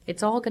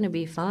 It's all going to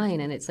be fine.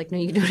 And it's like, no,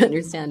 you don't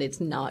understand.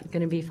 It's not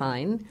going to be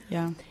fine.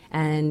 Yeah.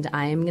 And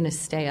I'm going to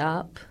stay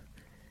up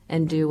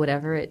and do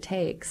whatever it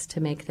takes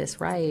to make this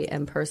right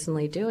and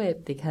personally do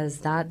it, because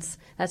that's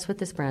what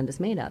this brand is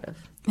made out of.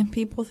 And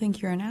people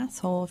think you're an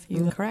asshole if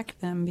you correct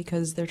them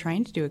because they're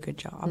trying to do a good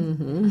job.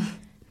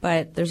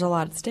 But there's a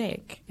lot at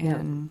stake.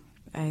 And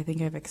I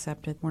think I've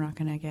accepted we're not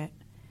going to get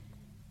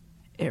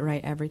it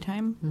right every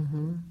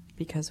time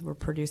because we're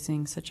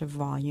producing such a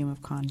volume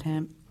of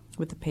content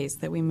with the pace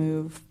that we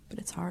move. But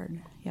it's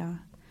hard, yeah.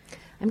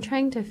 I'm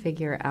trying to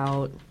figure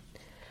out,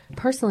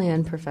 personally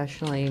and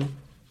professionally,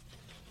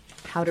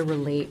 how to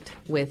relate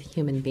with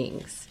human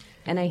beings.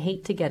 And I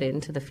hate to get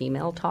into the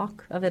female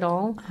talk of it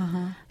all.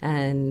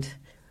 And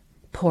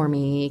poor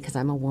me, because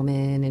I'm a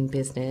woman in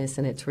business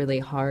and it's really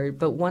hard.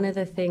 But one of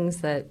the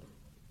things that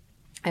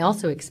I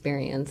also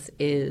experience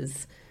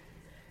is,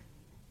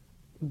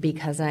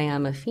 because I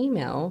am a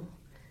female,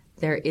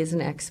 there is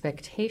an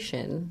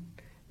expectation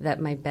that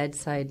my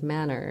bedside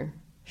manner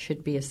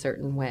should be a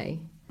certain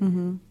way.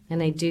 And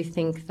I do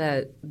think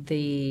that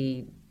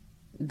the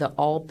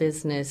all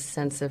business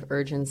sense of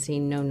urgency,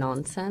 no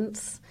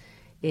nonsense,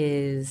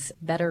 is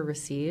better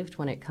received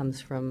when it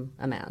comes from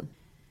a man.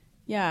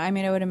 Yeah, I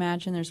mean, I would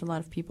imagine there's a lot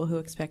of people who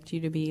expect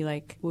you to be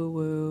like,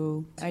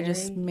 woo-woo, I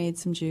just made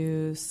some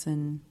juice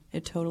and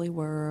it totally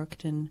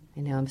worked. And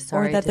I know, I'm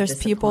sorry or that to there's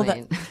people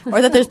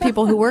or that there's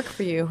people who work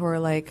for you who are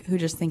like, who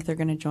just think they're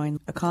going to join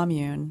a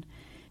commune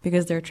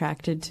because they're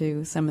attracted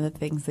to some of the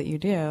things that you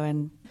do.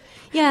 And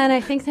yeah, and I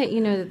think that,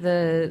 you know,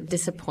 the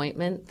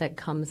disappointment that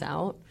comes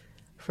out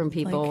from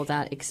people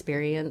that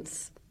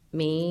experience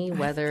me,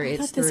 whether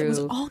it's through... It was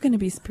all going to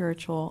be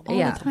spiritual all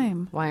the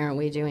time. Why aren't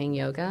we doing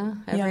yoga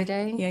every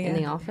day in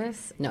the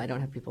office? No, I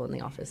don't have people in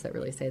the office that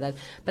really say that.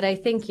 But I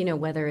think, you know,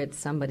 whether it's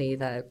somebody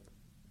that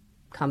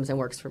comes and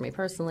works for me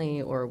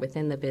personally or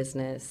within the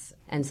business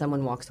and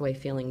someone walks away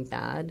feeling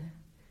bad,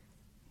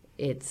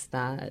 it's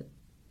that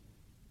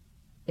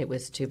it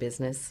was too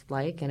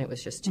business-like and it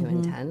was just too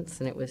intense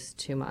and it was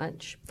too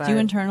much. But do you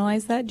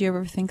internalize that? Do you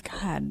ever think,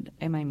 God,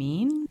 am I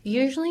mean?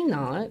 Usually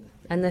not.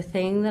 And the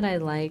thing that I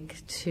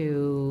like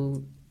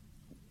to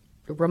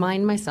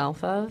remind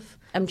myself of,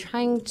 I'm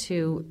trying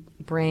to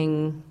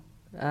bring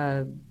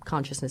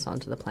consciousness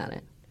onto the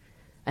planet.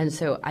 And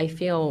so I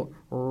feel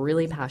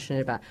really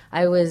passionate about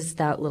I was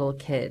that little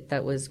kid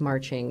that was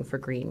marching for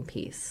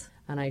Greenpeace.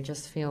 And I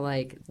just feel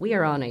like we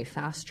are on a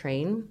fast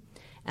train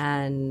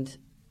and...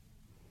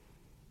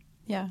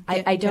 Yeah,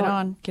 I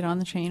don't get on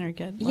the train or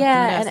get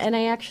and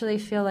I actually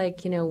feel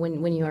like, you know,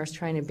 when you are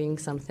trying to bring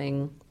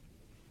something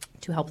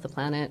to help the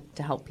planet,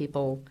 to help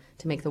people,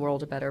 to make the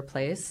world a better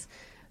place,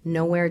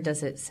 nowhere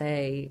does it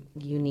say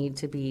you need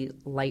to be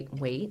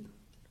lightweight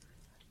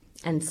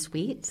and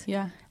sweet.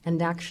 Yeah,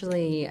 and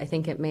actually, I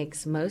think it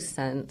makes most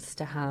sense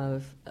to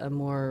have a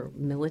more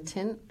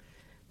militant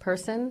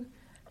person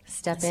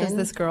step in. This is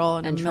this girl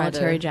in a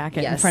military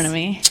jacket in front of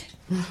me.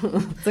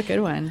 It's a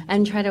good one,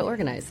 and try to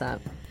organize that.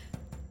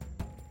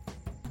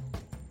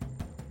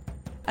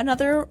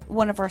 Another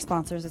one of our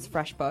sponsors is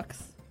FreshBooks,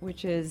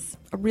 which is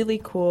a really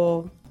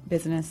cool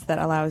business that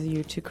allows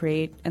you to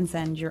create and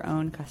send your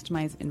own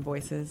customized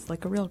invoices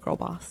like a real girl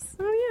boss.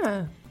 Oh,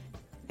 yeah.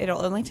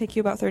 It'll only take you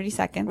about 30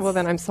 seconds. Well,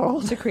 then I'm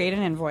sold. To create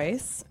an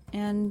invoice.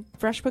 And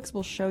FreshBooks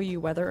will show you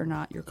whether or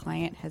not your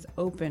client has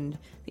opened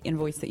the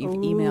invoice that you've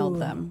emailed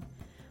them.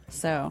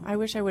 So I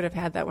wish I would have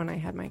had that when I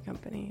had my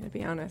company, to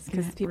be honest,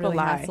 because people really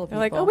lie. hassle They're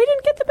like, people. oh, we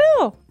didn't get the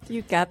bill.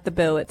 You got the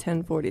bill at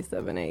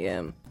 10:47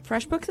 a.m.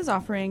 FreshBooks is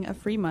offering a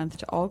free month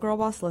to all Girl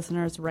Boss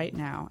listeners right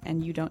now,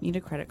 and you don't need a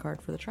credit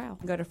card for the trial.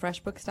 Go to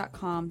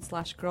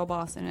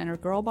freshbooks.com/girlboss and enter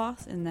Girl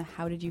Boss in the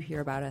How Did You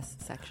Hear About Us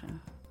section.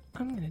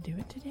 I'm going to do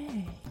it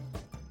today.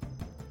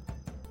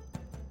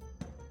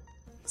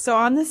 So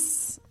on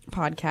this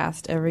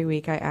podcast, every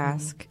week I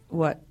ask,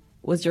 what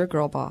was your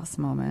girl boss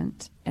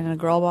moment? And a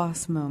girl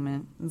boss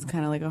moment is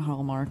kind of like a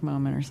Hallmark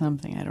moment or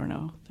something. I don't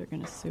know if they're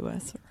going to sue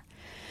us.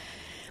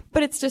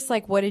 But it's just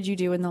like, what did you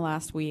do in the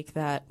last week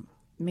that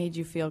made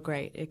you feel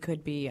great. It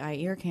could be I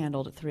ear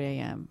candled at 3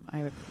 a.m. I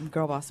have a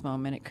girl boss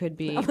moment. It could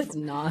be that was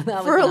not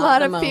for a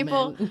lot of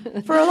moment.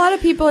 people. For a lot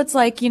of people, it's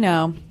like, you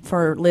know,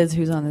 for Liz,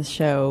 who's on this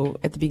show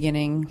at the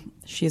beginning,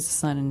 she has a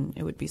son, and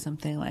it would be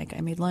something like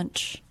I made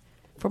lunch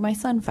for my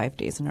son 5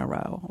 days in a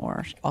row,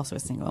 or also a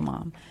single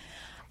mom.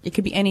 It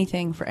could be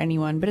anything for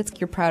anyone, but it's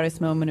your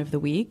proudest moment of the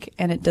week,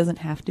 and it doesn't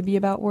have to be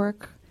about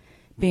work.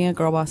 Being a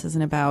girl boss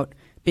isn't about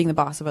being the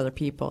boss of other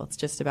people. It's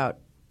just about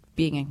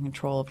being in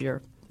control of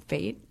your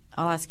fate.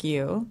 I'll ask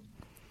you,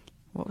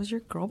 what was your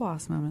girl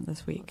boss moment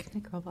this week?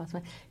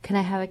 Can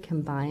I have it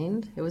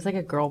combined? It was like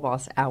a girl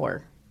boss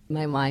hour.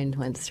 My mind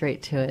went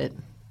straight to it.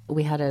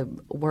 We had a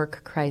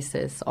work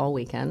crisis all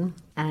weekend,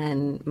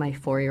 and my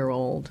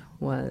 4-year-old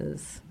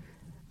was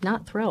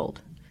not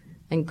thrilled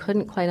and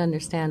couldn't quite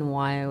understand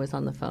why I was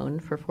on the phone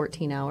for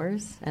 14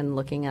 hours and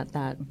looking at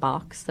that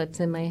box that's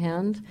in my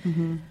hand.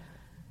 Mm-hmm.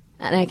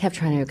 And I kept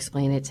trying to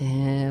explain it to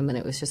him, and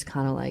it was just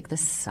kind of like,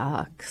 this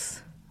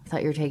sucks. I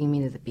thought you were taking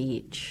me to the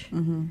beach,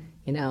 you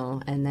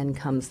know, and then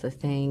comes the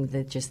thing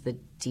that just the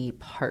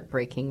deep,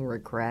 heartbreaking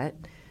regret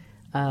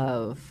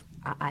of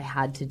I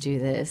had to do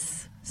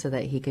this so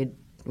that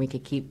we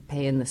could keep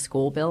paying the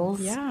school bills.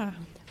 Yeah.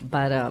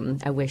 But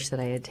I wish that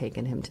I had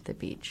taken him to the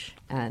beach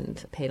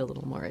and paid a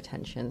little more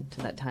attention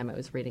to that time I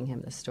was reading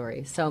him the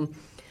story. So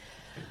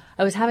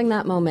I was having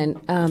that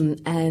moment,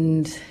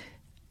 and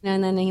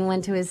then he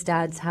went to his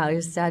dad's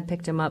house. His dad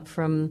picked him up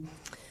from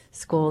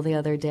school the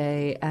other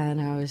day,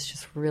 and I was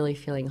just really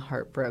feeling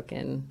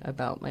heartbroken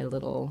about my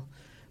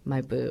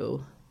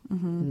boo,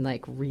 and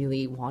like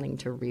really wanting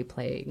to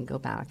replay and go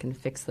back and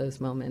fix those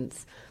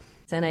moments.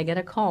 Then I get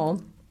a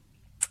call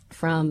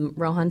from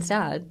Rohan's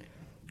dad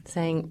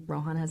saying,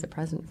 Rohan has a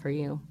present for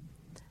you,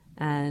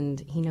 and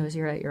he knows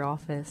you're at your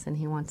office, and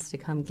he wants to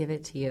come give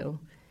it to you.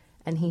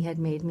 And he had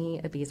made me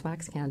a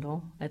beeswax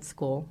candle at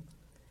school.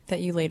 That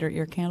you later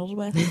ear candled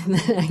with?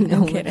 I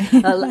know. I'm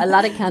kidding. A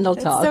lot of candle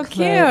talk. So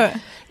cute.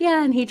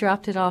 Yeah, and he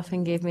dropped it off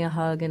and gave me a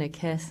hug and a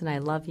kiss and I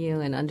love you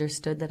and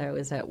understood that I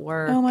was at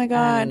work. Oh, my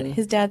God.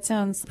 His dad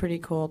sounds pretty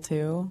cool,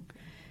 too,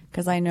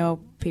 because I know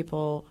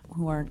people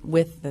who aren't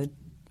with the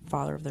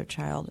father of their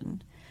child,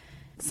 and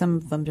some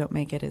of them don't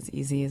make it as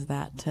easy as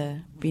that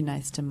to be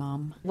nice to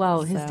mom.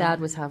 Well, his dad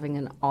was having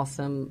an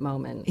awesome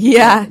moment.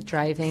 Yeah.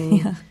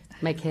 Driving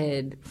my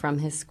kid from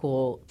his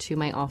school to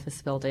my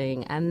office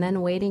building and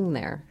then waiting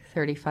there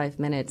 35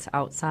 minutes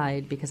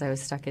outside because I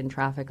was stuck in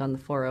traffic on the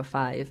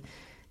 405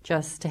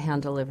 just to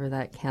hand deliver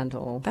that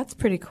candle. That's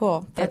pretty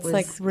cool. That's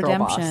like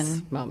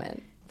redemption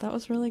moment. That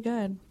was really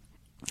good.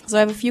 So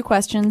I have a few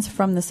questions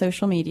from the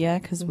social media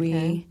because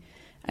we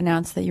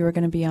announced that you were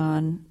going to be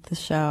on the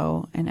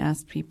show and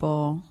asked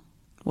people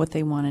what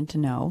they wanted to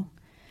know.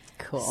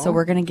 Cool. So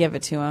we're going to give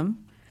it to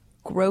them.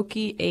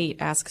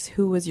 Groki8 asks,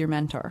 who was your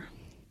mentor?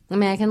 I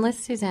mean, I can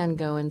list Suzanne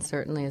Goen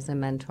certainly as a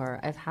mentor.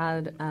 I've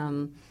had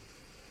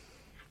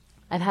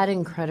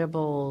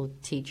incredible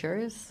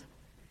teachers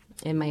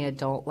in my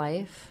adult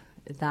life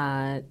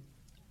that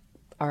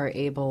are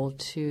able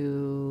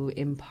to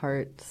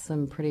impart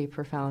some pretty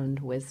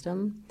profound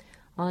wisdom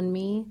on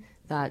me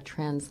that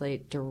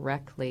translate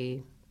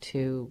directly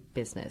to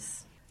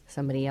business.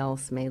 Somebody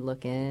else may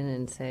look in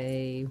and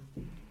say,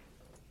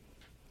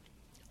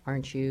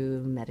 aren't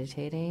you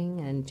meditating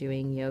and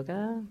doing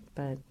yoga?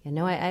 But, you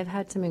know, I've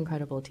had some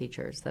incredible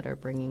teachers that are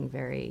bringing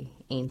very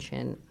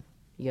ancient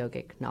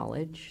yogic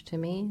knowledge to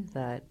me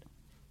that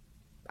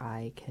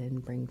I can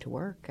bring to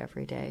work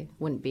every day.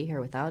 Wouldn't be here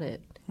without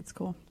it. That's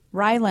cool.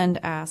 Ryland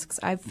asks,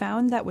 I've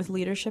found that with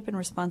leadership and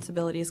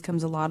responsibilities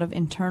comes a lot of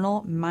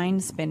internal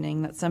mind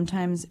spinning that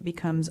sometimes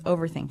becomes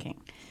overthinking.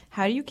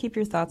 How do you keep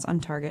your thoughts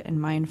on target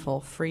and mindful,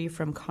 free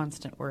from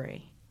constant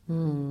worry?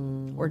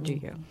 Or do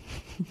you?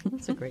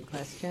 That's a great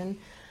question.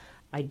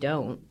 I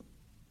don't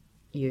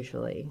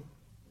usually.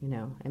 You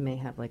know, I may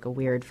have like a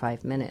weird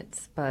 5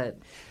 minutes, but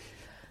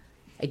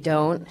I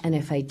don't. And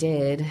if I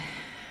did,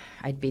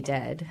 I'd be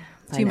dead.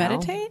 Do you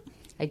meditate?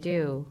 I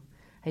do.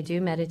 I do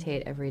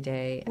meditate every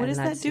day. What does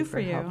that do for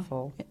you?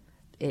 Helpful.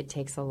 It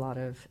takes a lot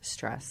of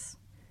stress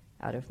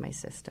out of my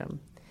system.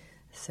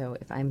 So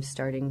if I'm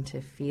starting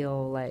to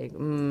feel like,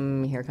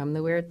 here come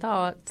the weird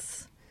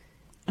thoughts,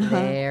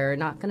 they're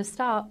not going to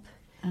stop.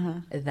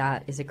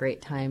 That is a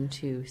great time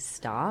to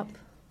stop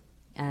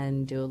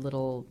and do a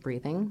little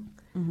breathing,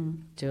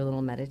 do a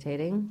little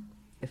meditating.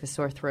 If a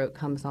sore throat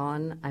comes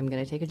on, I'm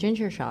going to take a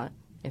ginger shot.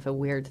 If a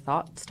weird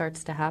thought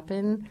starts to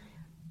happen,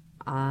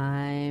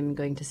 I'm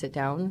going to sit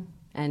down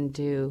and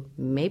do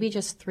maybe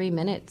just 3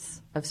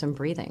 minutes of some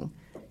breathing,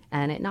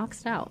 and it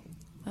knocks it out.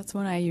 That's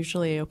when I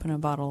usually open a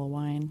bottle of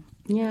wine.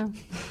 Yeah.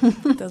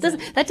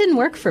 That didn't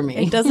work for me.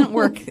 It doesn't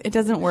work. It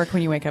doesn't work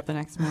when you wake up the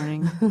next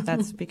morning.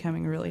 That's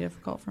becoming really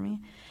difficult for me.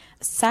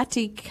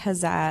 Sati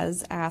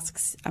Kazaz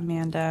asks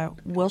Amanda,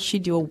 will she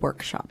do a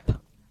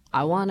workshop?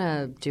 I want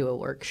to do a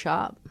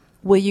workshop.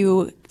 Will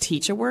you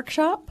teach a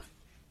workshop?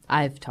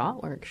 I've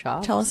taught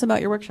workshops. Tell us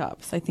about your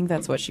workshops. I think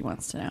that's what she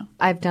wants to know.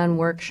 I've done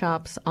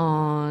workshops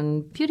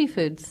on beauty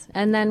foods.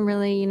 And then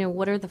really,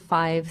 what are the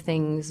 5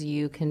 things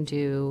you can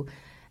do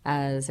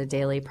as a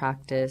daily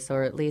practice,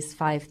 or at least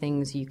 5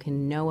 things you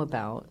can know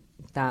about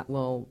that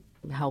will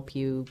help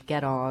you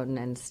get on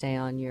and stay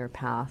on your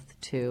path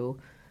to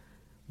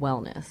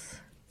wellness.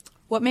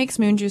 What makes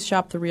Moon Juice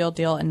Shop the real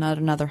deal and not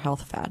another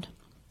health fad?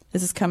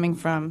 This is coming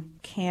from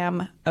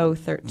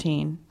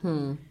Cam013.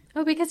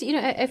 Oh, because,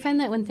 I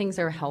find that when things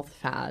are a health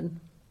fad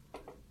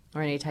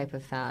or any type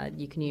of fad,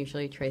 you can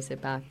usually trace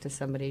it back to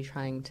somebody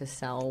trying to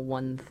sell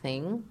one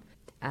thing.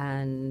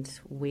 And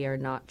we are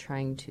not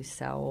trying to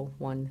sell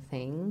one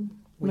thing.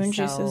 Moon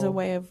Juice is a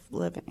way of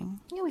living.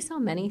 Yeah, we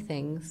sell many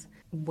things.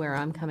 Where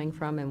I'm coming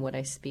from and what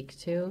I speak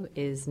to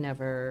is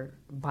never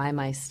buy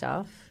my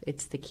stuff.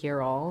 It's the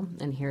cure-all,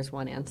 and here's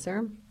one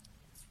answer.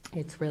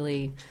 It's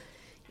really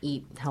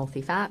eat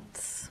healthy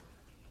fats,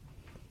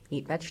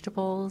 eat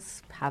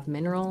vegetables, have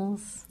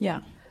minerals.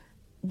 Yeah.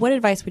 What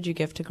advice would you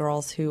give to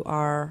girls who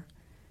are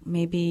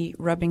maybe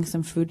rubbing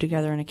some food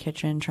together in a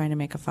kitchen, trying to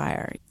make a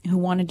fire, who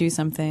want to do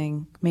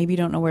something, maybe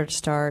don't know where to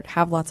start,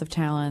 have lots of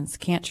talents,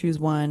 can't choose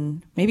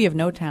one, maybe have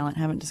no talent,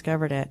 haven't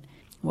discovered it?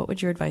 What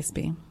would your advice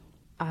be?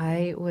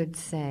 I would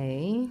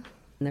say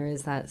there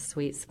is that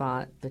sweet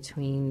spot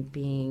between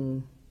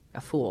being a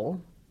fool,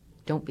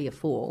 don't be a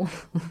fool,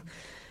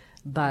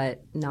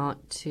 but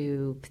not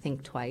to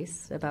think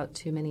twice about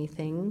too many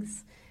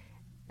things.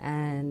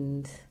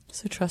 And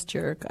so trust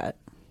your gut.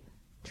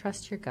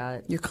 Trust your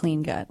gut. Your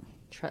clean gut.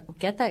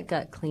 Get that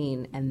gut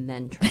clean and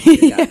then trust your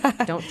gut.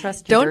 Yeah. Don't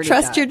trust your dirty gut. Don't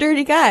trust your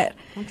dirty gut.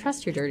 Don't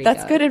trust your dirty gut.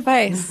 That's good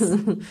advice.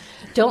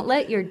 Don't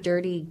let your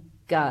dirty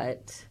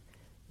gut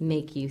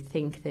make you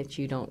think that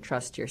you don't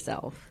trust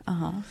yourself.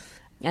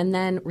 And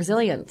then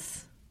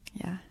resilience.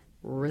 Yeah.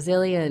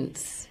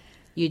 Resilience.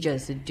 You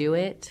just do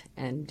it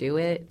and do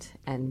it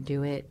and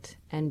do it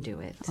and do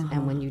it.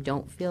 And when you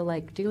don't feel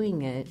like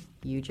doing it,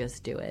 you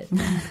just do it.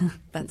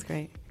 That's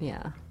great.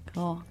 Yeah.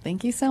 Cool.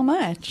 Thank you so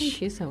much.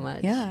 Thank you so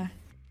much. Yeah.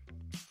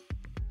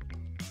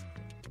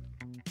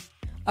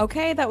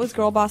 Okay, that was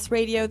Girl Boss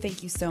Radio.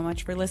 Thank you so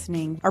much for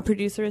listening. Our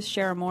producer is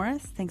Shara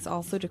Morris. Thanks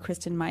also to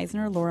Kristen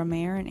Meisner, Laura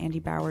Mayer, and Andy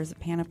Bowers at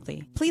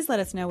Panoply. Please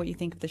let us know what you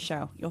think of the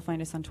show. You'll find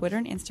us on Twitter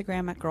and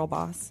Instagram at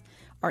GirlBoss.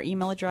 Our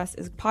email address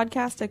is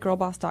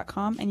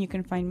podcast@girlboss.com, and you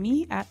can find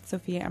me at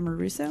Sophia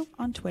Amoruso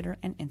on Twitter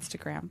and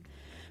Instagram.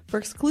 For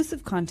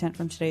exclusive content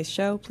from today's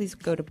show, please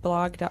go to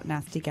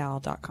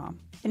blog.nastygal.com.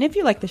 And if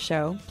you like the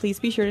show, please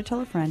be sure to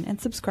tell a friend and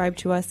subscribe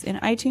to us in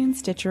iTunes,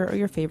 Stitcher, or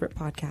your favorite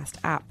podcast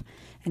app.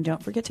 And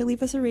don't forget to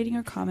leave us a rating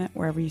or comment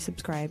wherever you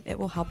subscribe. It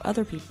will help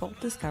other people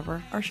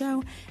discover our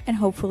show and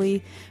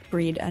hopefully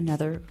breed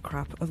another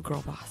crop of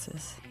girl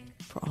bosses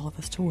for all of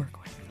us to work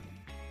with.